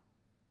in you.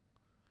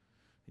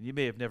 And you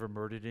may have never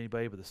murdered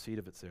anybody, but the seed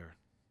of it's there.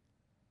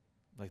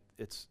 Like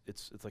it's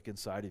like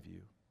inside of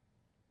you.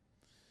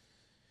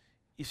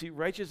 You see,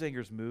 righteous anger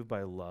is moved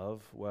by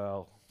love,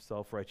 while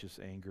self-righteous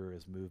anger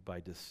is moved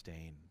by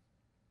disdain.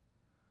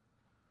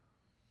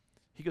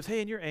 He goes,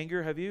 hey, in your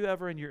anger, have you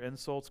ever in your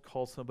insults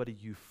called somebody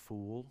you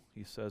fool?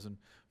 He says in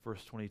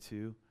verse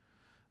 22.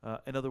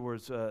 In other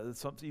words,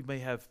 you may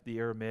have the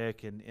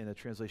Aramaic in a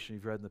translation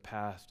you've read in the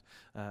past,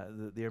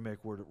 the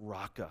Aramaic word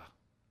raka,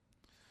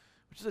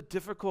 which is a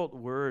difficult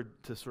word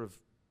to sort of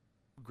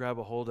grab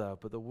a hold of.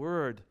 But the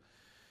word,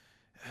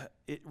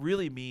 it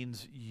really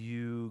means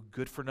you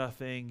good for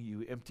nothing,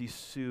 you empty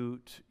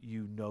suit,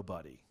 you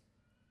nobody.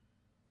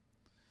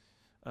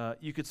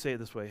 You could say it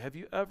this way. Have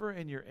you ever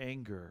in your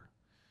anger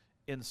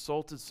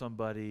insulted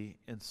somebody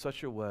in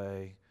such a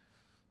way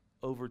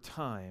over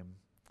time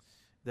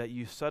that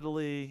you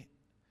subtly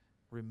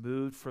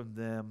removed from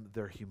them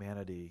their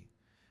humanity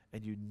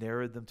and you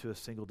narrowed them to a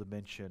single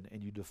dimension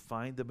and you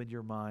defined them in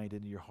your mind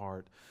and in your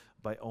heart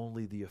by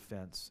only the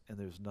offense, and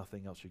there's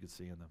nothing else you could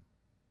see in them?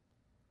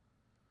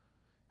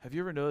 Have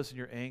you ever noticed in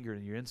your anger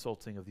and your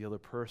insulting of the other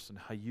person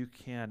how you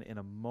can in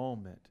a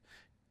moment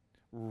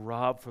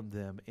rob from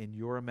them in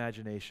your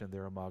imagination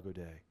their imago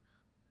Dei?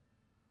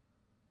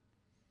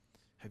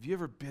 Have you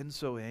ever been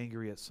so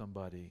angry at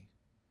somebody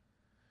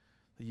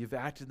that you've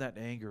acted in that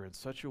anger in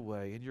such a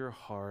way in your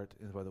heart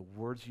and by the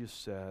words you've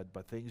said,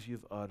 by things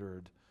you've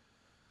uttered,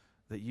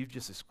 that you've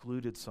just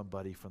excluded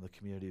somebody from the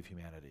community of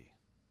humanity.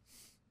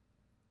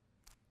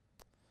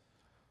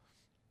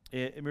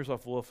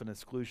 Miroslav Volf in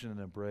Exclusion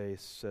and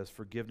Embrace says,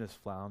 forgiveness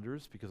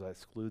flounders because I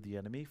exclude the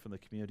enemy from the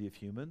community of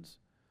humans,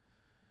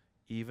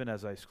 even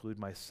as I exclude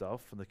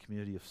myself from the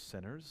community of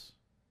sinners.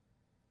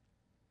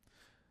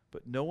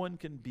 But no one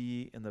can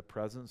be in the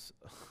presence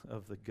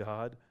of the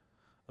God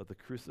of the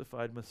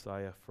crucified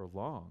Messiah for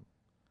long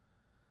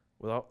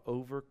without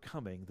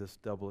overcoming this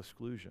double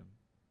exclusion,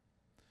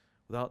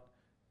 without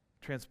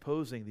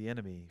transposing the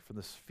enemy from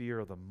the sphere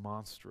of the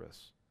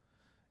monstrous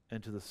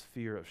into the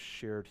sphere of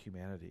shared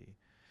humanity,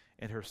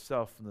 and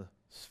herself from the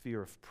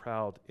sphere of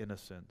proud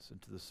innocence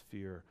into the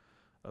sphere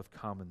of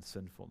common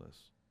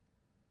sinfulness.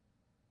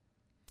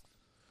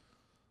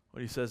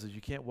 What he says is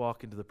you can't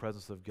walk into the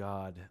presence of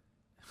God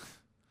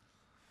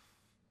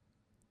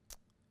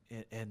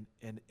and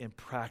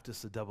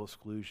practice the double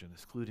exclusion,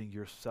 excluding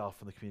yourself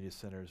from the community of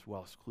sinners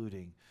while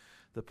excluding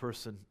the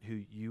person who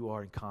you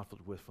are in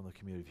conflict with from the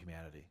community of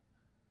humanity.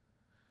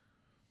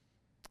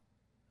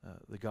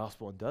 The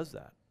gospel undoes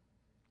that.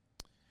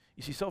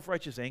 You see,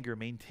 self-righteous anger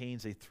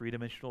maintains a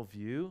three-dimensional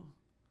view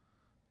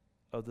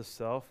of the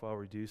self while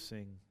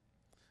reducing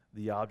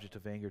the object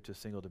of anger to a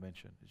single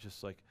dimension. It's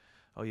just like,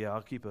 oh yeah,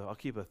 I'll keep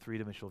a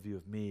three-dimensional view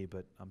of me,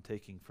 but I'm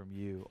taking from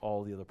you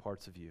all the other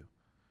parts of you.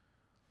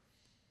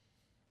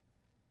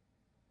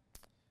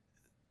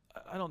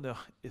 I don't know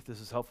if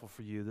this is helpful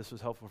for you. This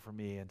was helpful for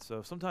me, and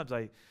so sometimes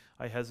I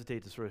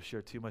hesitate to sort of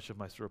share too much of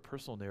my sort of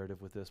personal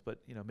narrative with this, but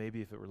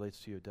maybe if it relates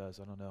to you, it does.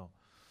 I don't know.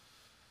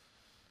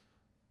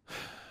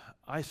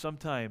 I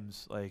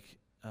sometimes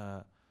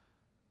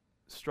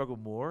struggle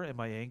more in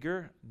my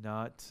anger,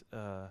 not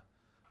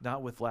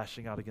with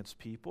lashing out against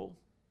people,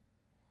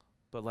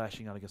 but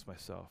lashing out against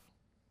myself.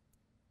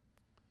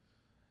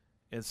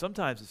 And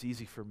sometimes it's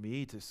easy for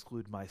me to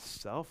exclude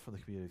myself from the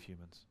community of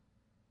humans,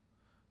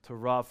 to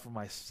rob from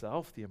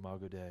myself the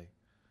Imago Dei,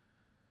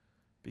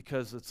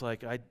 because it's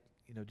like I,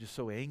 just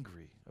so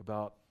angry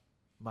about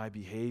my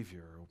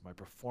behavior or my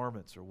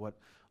performance or what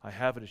I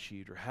haven't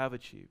achieved or have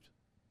achieved.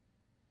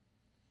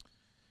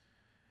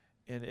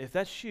 And if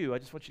that's you, I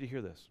just want you to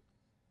hear this.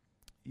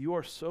 You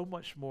are so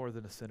much more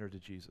than a sinner to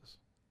Jesus.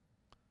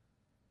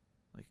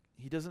 Like,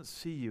 he doesn't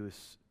see you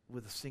as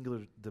with a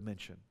singular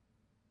dimension.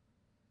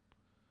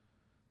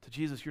 To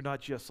Jesus, you're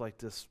not just like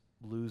this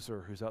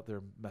loser who's out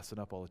there messing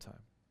up all the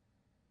time.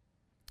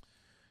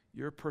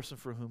 You're a person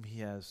for whom he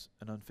has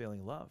an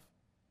unfailing love.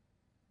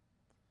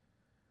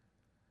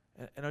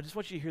 And I just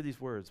want you to hear these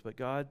words, but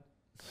God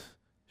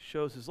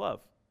shows his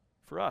love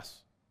for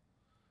us.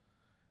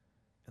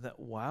 And that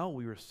while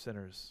we were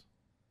sinners,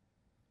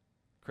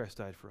 Christ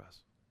died for us.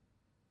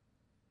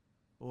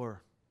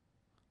 Or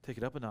take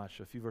it up a notch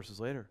a few verses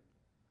later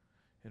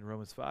in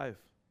Romans 5.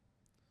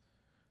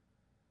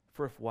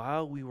 For if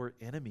while we were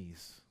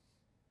enemies,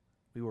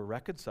 we were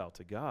reconciled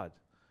to God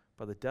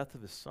by the death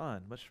of his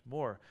Son, much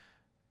more,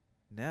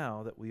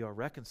 now that we are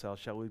reconciled,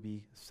 shall we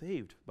be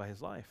saved by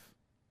his life.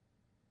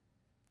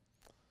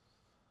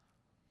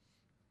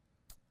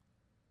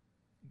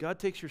 God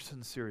takes your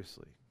sin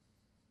seriously.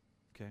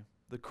 Okay?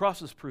 The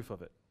cross is proof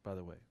of it, by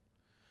the way.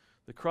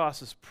 The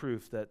cross is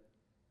proof that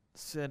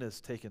sin is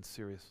taken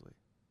seriously.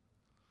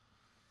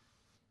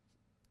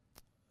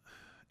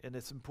 And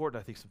it's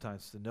important, I think,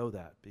 sometimes to know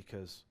that,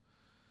 because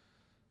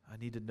I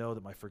need to know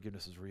that my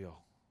forgiveness is real.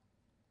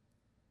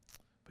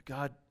 But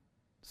God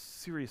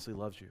seriously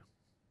loves you.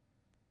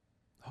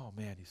 Oh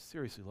man, he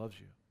seriously loves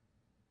you.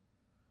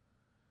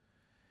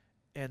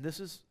 And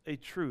this is a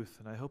truth,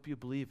 and I hope you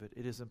believe it.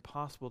 It is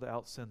impossible to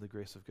out-sin the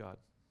grace of God.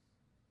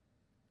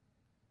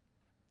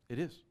 It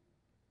is.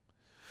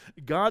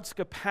 God's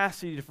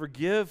capacity to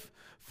forgive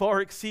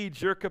far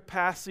exceeds your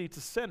capacity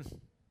to sin.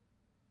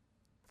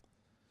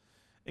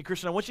 And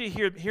Christian, I want you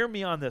to hear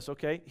me on this,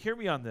 okay? Hear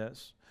me on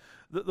this.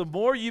 The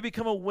more you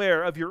become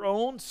aware of your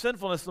own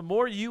sinfulness, the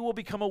more you will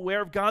become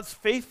aware of God's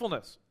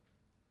faithfulness.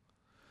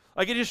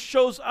 Like, it just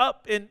shows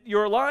up in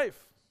your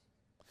life.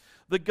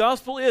 The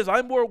gospel is,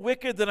 I'm more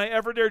wicked than I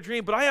ever dared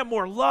dream, but I am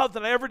more loved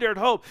than I ever dared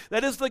hope.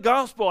 That is the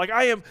gospel. Like,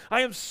 I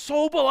am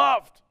so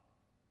beloved.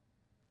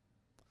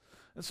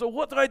 And so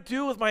what do I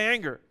do with my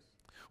anger?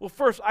 Well,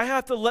 first, I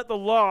have to let the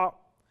law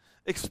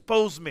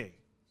expose me.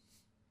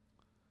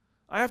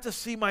 I have to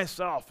see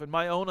myself and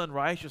my own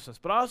unrighteousness,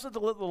 but I also have to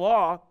let the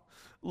law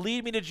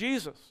lead me to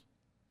Jesus.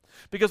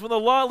 Because when the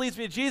law leads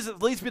me to Jesus,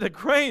 it leads me to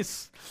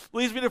grace,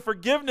 leads me to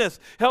forgiveness,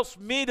 helps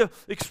me to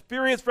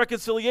experience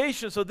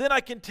reconciliation. So then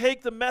I can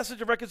take the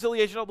message of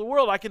reconciliation out of the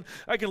world. I can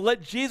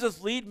let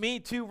Jesus lead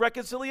me to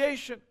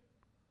reconciliation.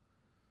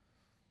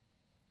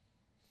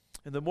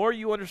 And the more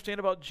you understand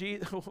about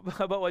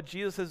what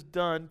Jesus has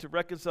done to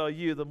reconcile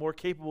you, the more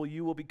capable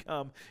you will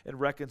become in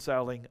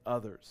reconciling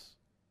others.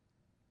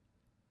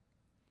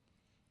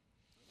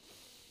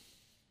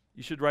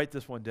 You should write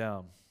this one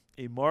down.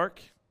 A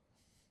mark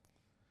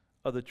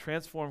of the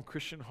transformed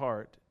Christian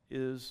heart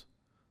is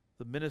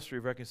the ministry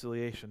of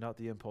reconciliation, not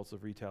the impulse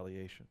of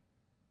retaliation.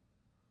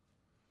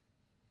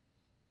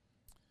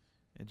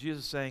 And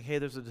Jesus is saying, hey,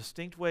 there's a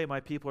distinct way my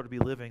people are to be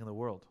living in the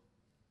world.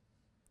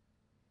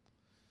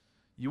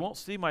 You won't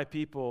see my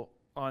people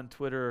on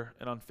Twitter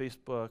and on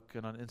Facebook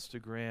and on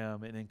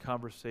Instagram and in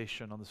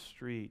conversation on the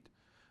street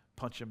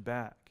punching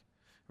back,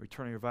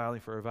 returning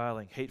reviling for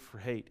reviling, hate for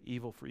hate,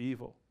 evil for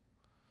evil,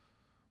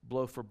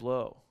 blow for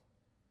blow.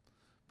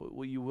 But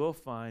what you will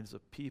find is a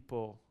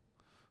people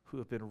who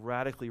have been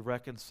radically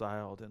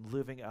reconciled and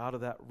living out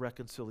of that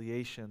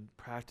reconciliation,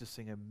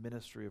 practicing a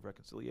ministry of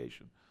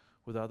reconciliation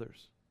with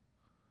others.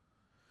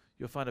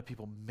 You'll find a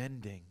people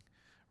mending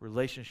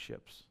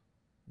relationships,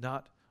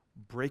 not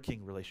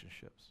breaking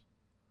relationships.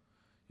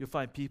 You'll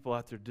find people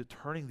out there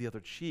turning the other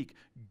cheek,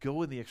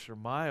 going the extra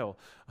mile.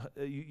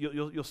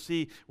 You'll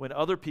see when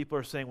other people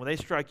are saying, when they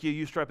strike you,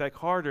 you strike back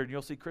harder, and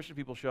you'll see Christian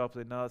people show up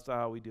and say, no, that's not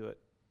how we do it.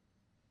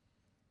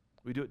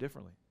 We do it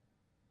differently.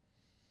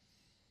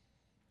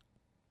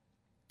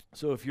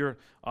 So if you're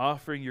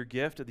offering your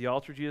gift at the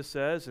altar, Jesus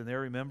says, and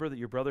there remember that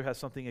your brother has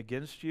something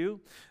against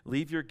you,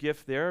 leave your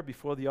gift there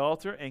before the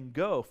altar and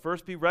go.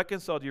 First be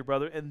reconciled to your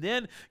brother, and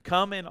then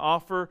come and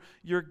offer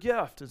your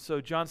gift. And so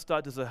John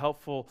Stott does a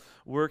helpful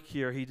work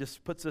here. He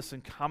just puts this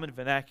in common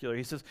vernacular.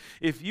 He says,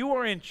 if you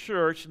are in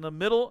church in the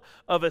middle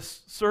of a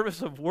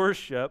service of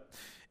worship,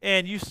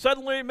 and you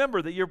suddenly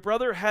remember that your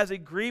brother has a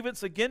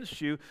grievance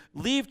against you,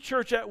 leave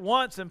church at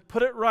once and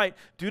put it right.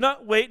 Do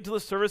not wait until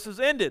the service is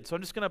ended. So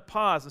I'm just going to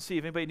pause and see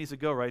if anybody needs to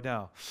go right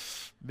now.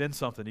 Mend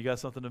something. You got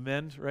something to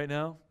mend right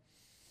now?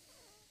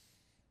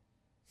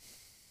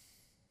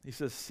 He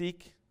says,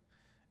 seek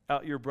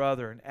out your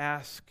brother and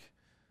ask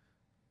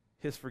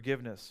his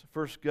forgiveness.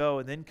 First go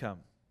and then come.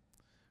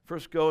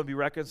 First go and be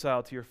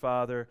reconciled to your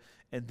father,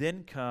 and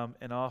then come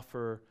and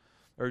offer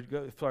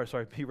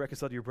be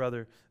reconciled to your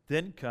brother,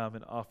 then come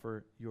and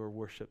offer your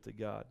worship to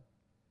God.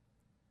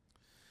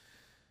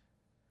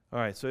 All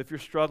right, so if you're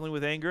struggling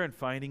with anger and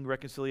finding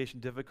reconciliation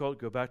difficult,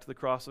 go back to the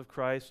cross of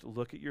Christ,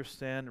 look at your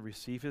sin,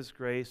 receive his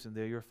grace, and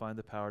there you'll find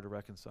the power to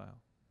reconcile.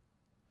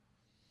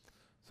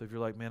 So if you're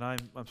like, man,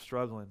 I'm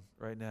struggling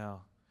right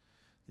now,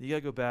 you got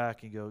to go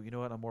back and go, you know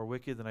what, I'm more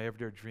wicked than I ever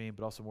dared dream,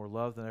 but also more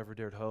loved than I ever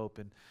dared hope,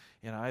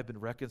 and I've been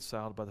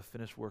reconciled by the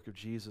finished work of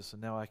Jesus,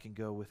 and now I can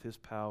go with his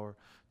power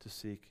to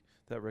seek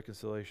that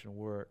reconciliation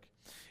work.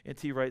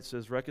 N.T. Wright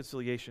says,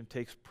 reconciliation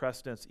takes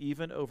precedence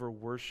even over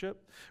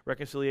worship.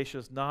 Reconciliation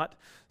is not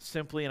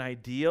simply an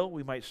ideal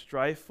we might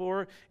strive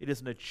for. It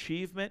is an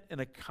achievement, an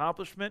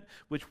accomplishment,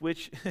 which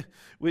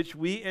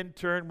we in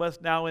turn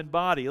must now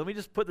embody. Let me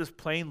just put this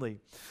plainly.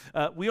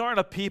 We aren't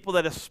a people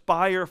that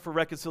aspire for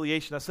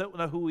reconciliation. That's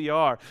not who we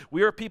are.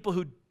 We are people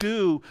who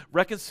do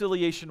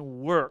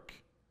reconciliation work.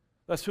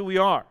 That's who we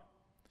are.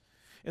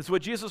 And so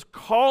what Jesus is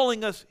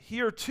calling us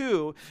here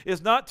to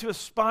is not to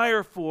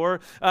aspire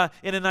for,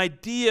 in an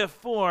idea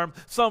form,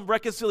 some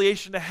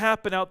reconciliation to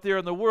happen out there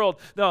in the world.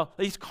 No,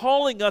 he's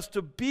calling us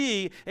to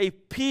be a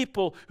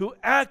people who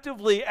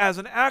actively, as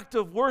an act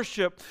of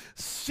worship,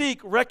 seek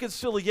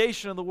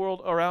reconciliation in the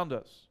world around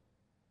us.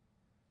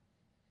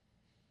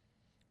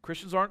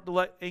 Christians aren't to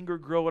let anger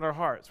grow in our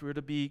hearts. We're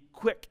to be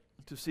quick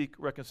to seek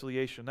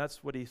reconciliation.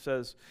 That's what he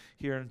says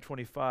here in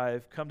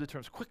 25. Come to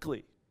terms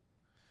quickly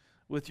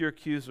with your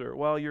accuser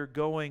while you're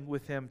going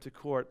with him to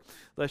court,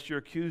 lest your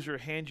accuser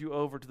hand you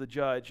over to the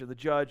judge, and the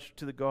judge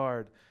to the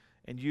guard,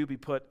 and you be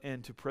put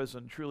into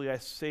prison. Truly I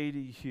say to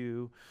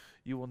you,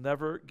 you will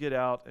never get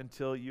out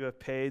until you have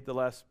paid the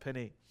last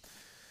penny.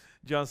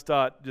 John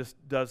Stott just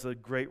does a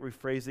great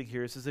rephrasing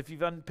here. He says, if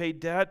you've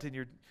unpaid debt and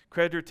your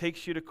creditor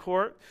takes you to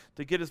court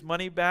to get his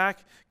money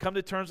back, come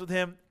to terms with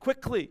him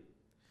quickly.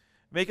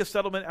 Make a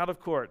settlement out of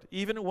court.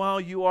 Even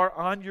while you are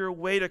on your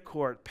way to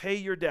court, pay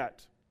your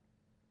debt.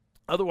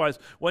 Otherwise,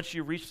 once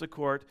you reach the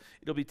court,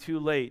 it'll be too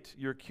late.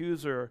 Your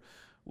accuser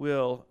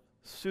will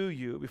sue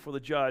you before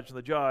the judge, and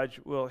the judge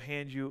will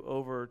hand you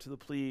over to the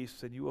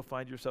police, and you will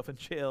find yourself in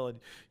jail, and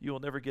you will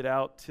never get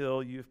out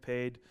till you've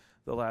paid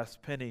the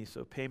last penny.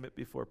 So payment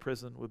before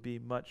prison would be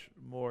much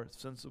more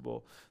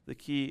sensible. The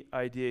key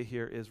idea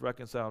here is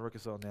reconcile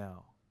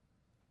now.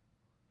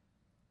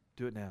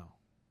 Do it now.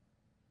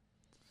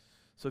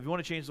 So if you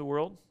want to change the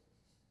world,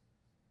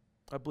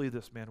 I believe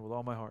this, man, with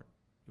all my heart.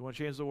 You want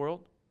to change the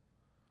world?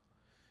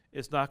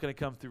 It's not going to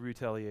come through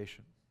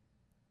retaliation.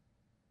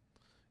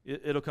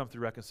 It'll come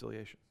through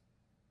reconciliation.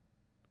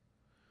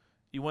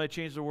 You want to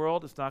change the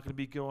world? It's not going to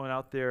be going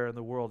out there in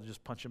the world and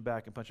just punching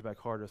back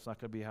harder. It's not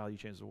going to be how you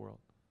change the world.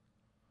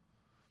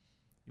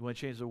 You want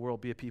to change the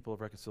world, be a people of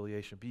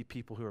reconciliation. Be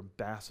people who are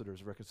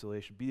ambassadors of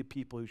reconciliation. Be the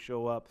people who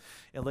show up,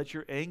 and let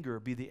your anger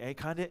be the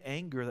kind of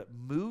anger that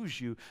moves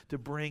you to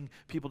bring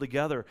people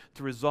together,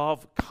 to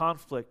resolve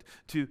conflict,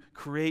 to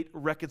create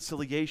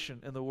reconciliation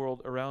in the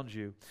world around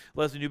you.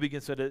 Leslie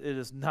Newbegin said it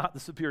is not the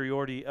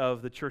superiority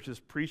of the church's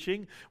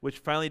preaching, which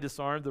finally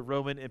disarmed the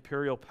Roman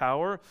imperial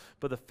power,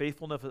 but the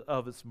faithfulness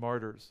of its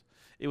martyrs.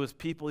 It was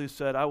people who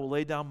said, I will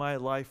lay down my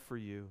life for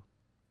you.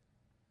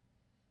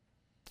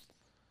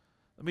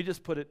 Let me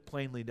just put it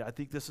plainly. I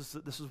think this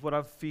is what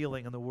I'm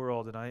feeling in the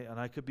world, and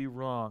I could be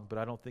wrong, but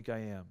I don't think I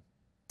am.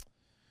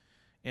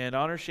 And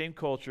honor-shame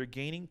culture,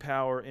 gaining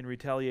power in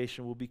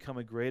retaliation will become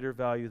a greater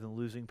value than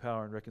losing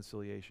power in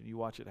reconciliation. You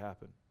watch it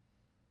happen.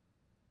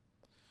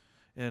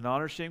 In an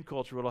honor-shame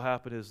culture, what will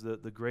happen is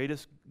that the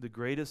greatest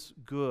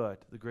good,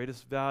 the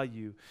greatest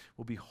value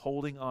will be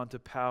holding on to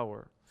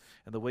power.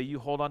 And the way you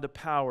hold on to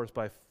power is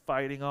by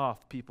fighting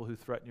off people who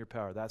threaten your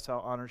power. That's how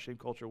honor-shame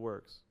culture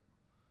works.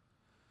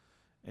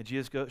 And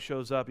Jesus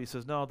shows up. He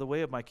says, no, the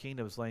way of my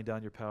kingdom is laying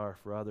down your power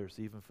for others,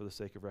 even for the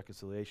sake of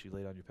reconciliation. You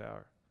lay down your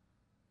power.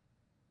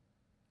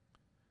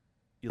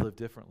 You live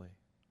differently.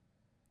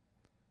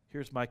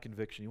 Here's my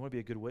conviction. You want to be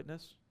a good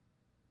witness?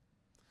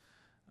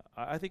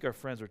 I think our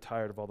friends are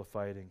tired of all the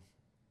fighting,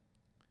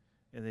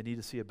 and they need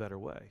to see a better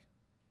way.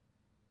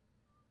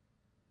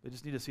 They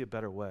just need to see a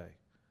better way.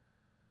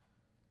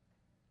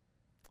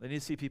 They need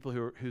to see people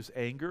whose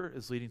anger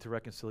is leading to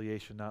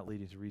reconciliation, not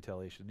leading to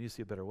retaliation. They need to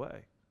see a better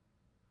way.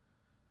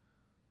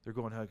 They're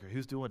going, okay,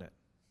 who's doing it?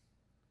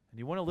 And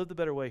you want to live the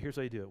better way, here's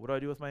how you do it. What do I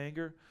do with my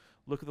anger?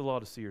 Look at the law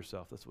to see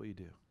yourself. That's what you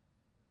do.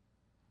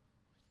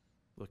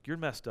 Look, you're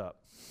messed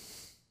up.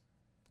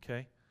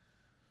 Okay?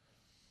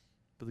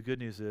 But the good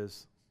news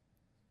is,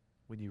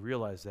 when you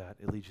realize that,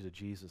 it leads you to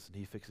Jesus, and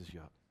he fixes you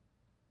up.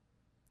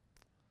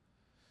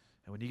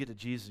 And when you get to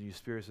Jesus and you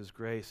experience his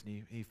grace,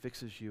 and he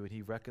fixes you, and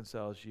he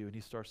reconciles you, and he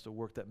starts to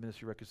work that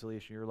ministry of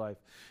reconciliation in your life,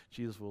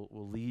 Jesus will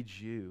lead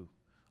you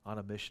on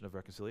a mission of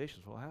reconciliation.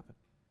 That's what will happen.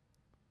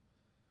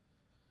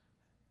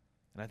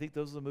 And I think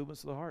those are the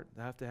movements of the heart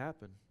that have to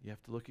happen. You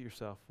have to look at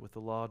yourself with the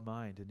law in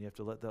mind, and you have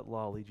to let that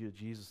law lead you to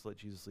Jesus, let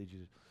Jesus lead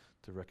you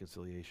to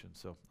reconciliation.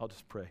 So I'll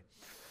just pray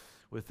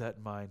with that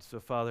in mind. So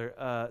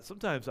Father,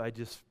 sometimes I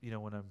just,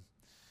 when I'm,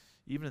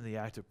 even in the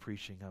act of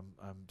preaching,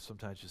 I'm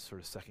sometimes just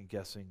sort of second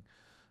guessing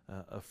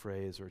a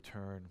phrase or a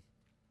turn.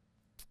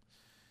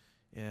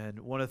 And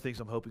one of the things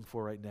I'm hoping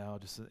for right now,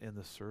 just in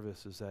the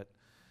service, is that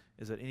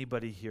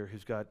anybody here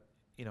who's got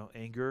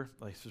anger,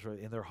 like just right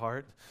in their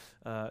heart,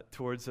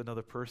 towards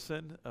another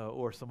person,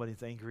 or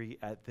somebody's angry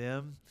at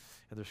them,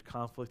 and there's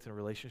conflict in a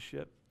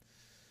relationship,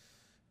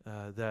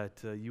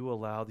 that you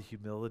allow the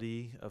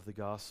humility of the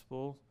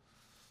gospel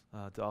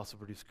to also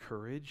produce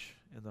courage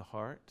in the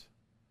heart,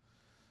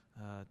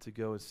 to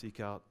go and seek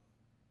out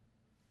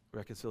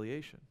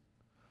reconciliation.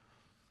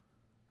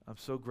 I'm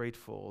so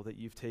grateful that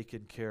you've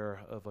taken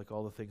care of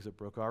all the things that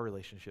broke our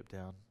relationship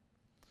down.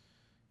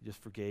 You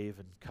just forgave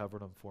and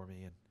covered them for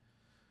me, and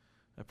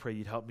I pray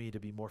you'd help me to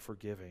be more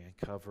forgiving and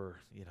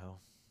cover,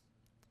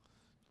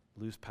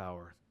 lose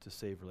power to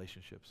save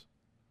relationships.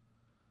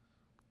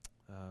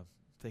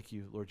 Thank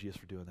you, Lord Jesus,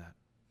 for doing that.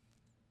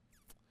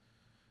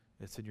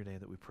 It's in your name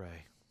that we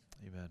pray.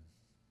 Amen.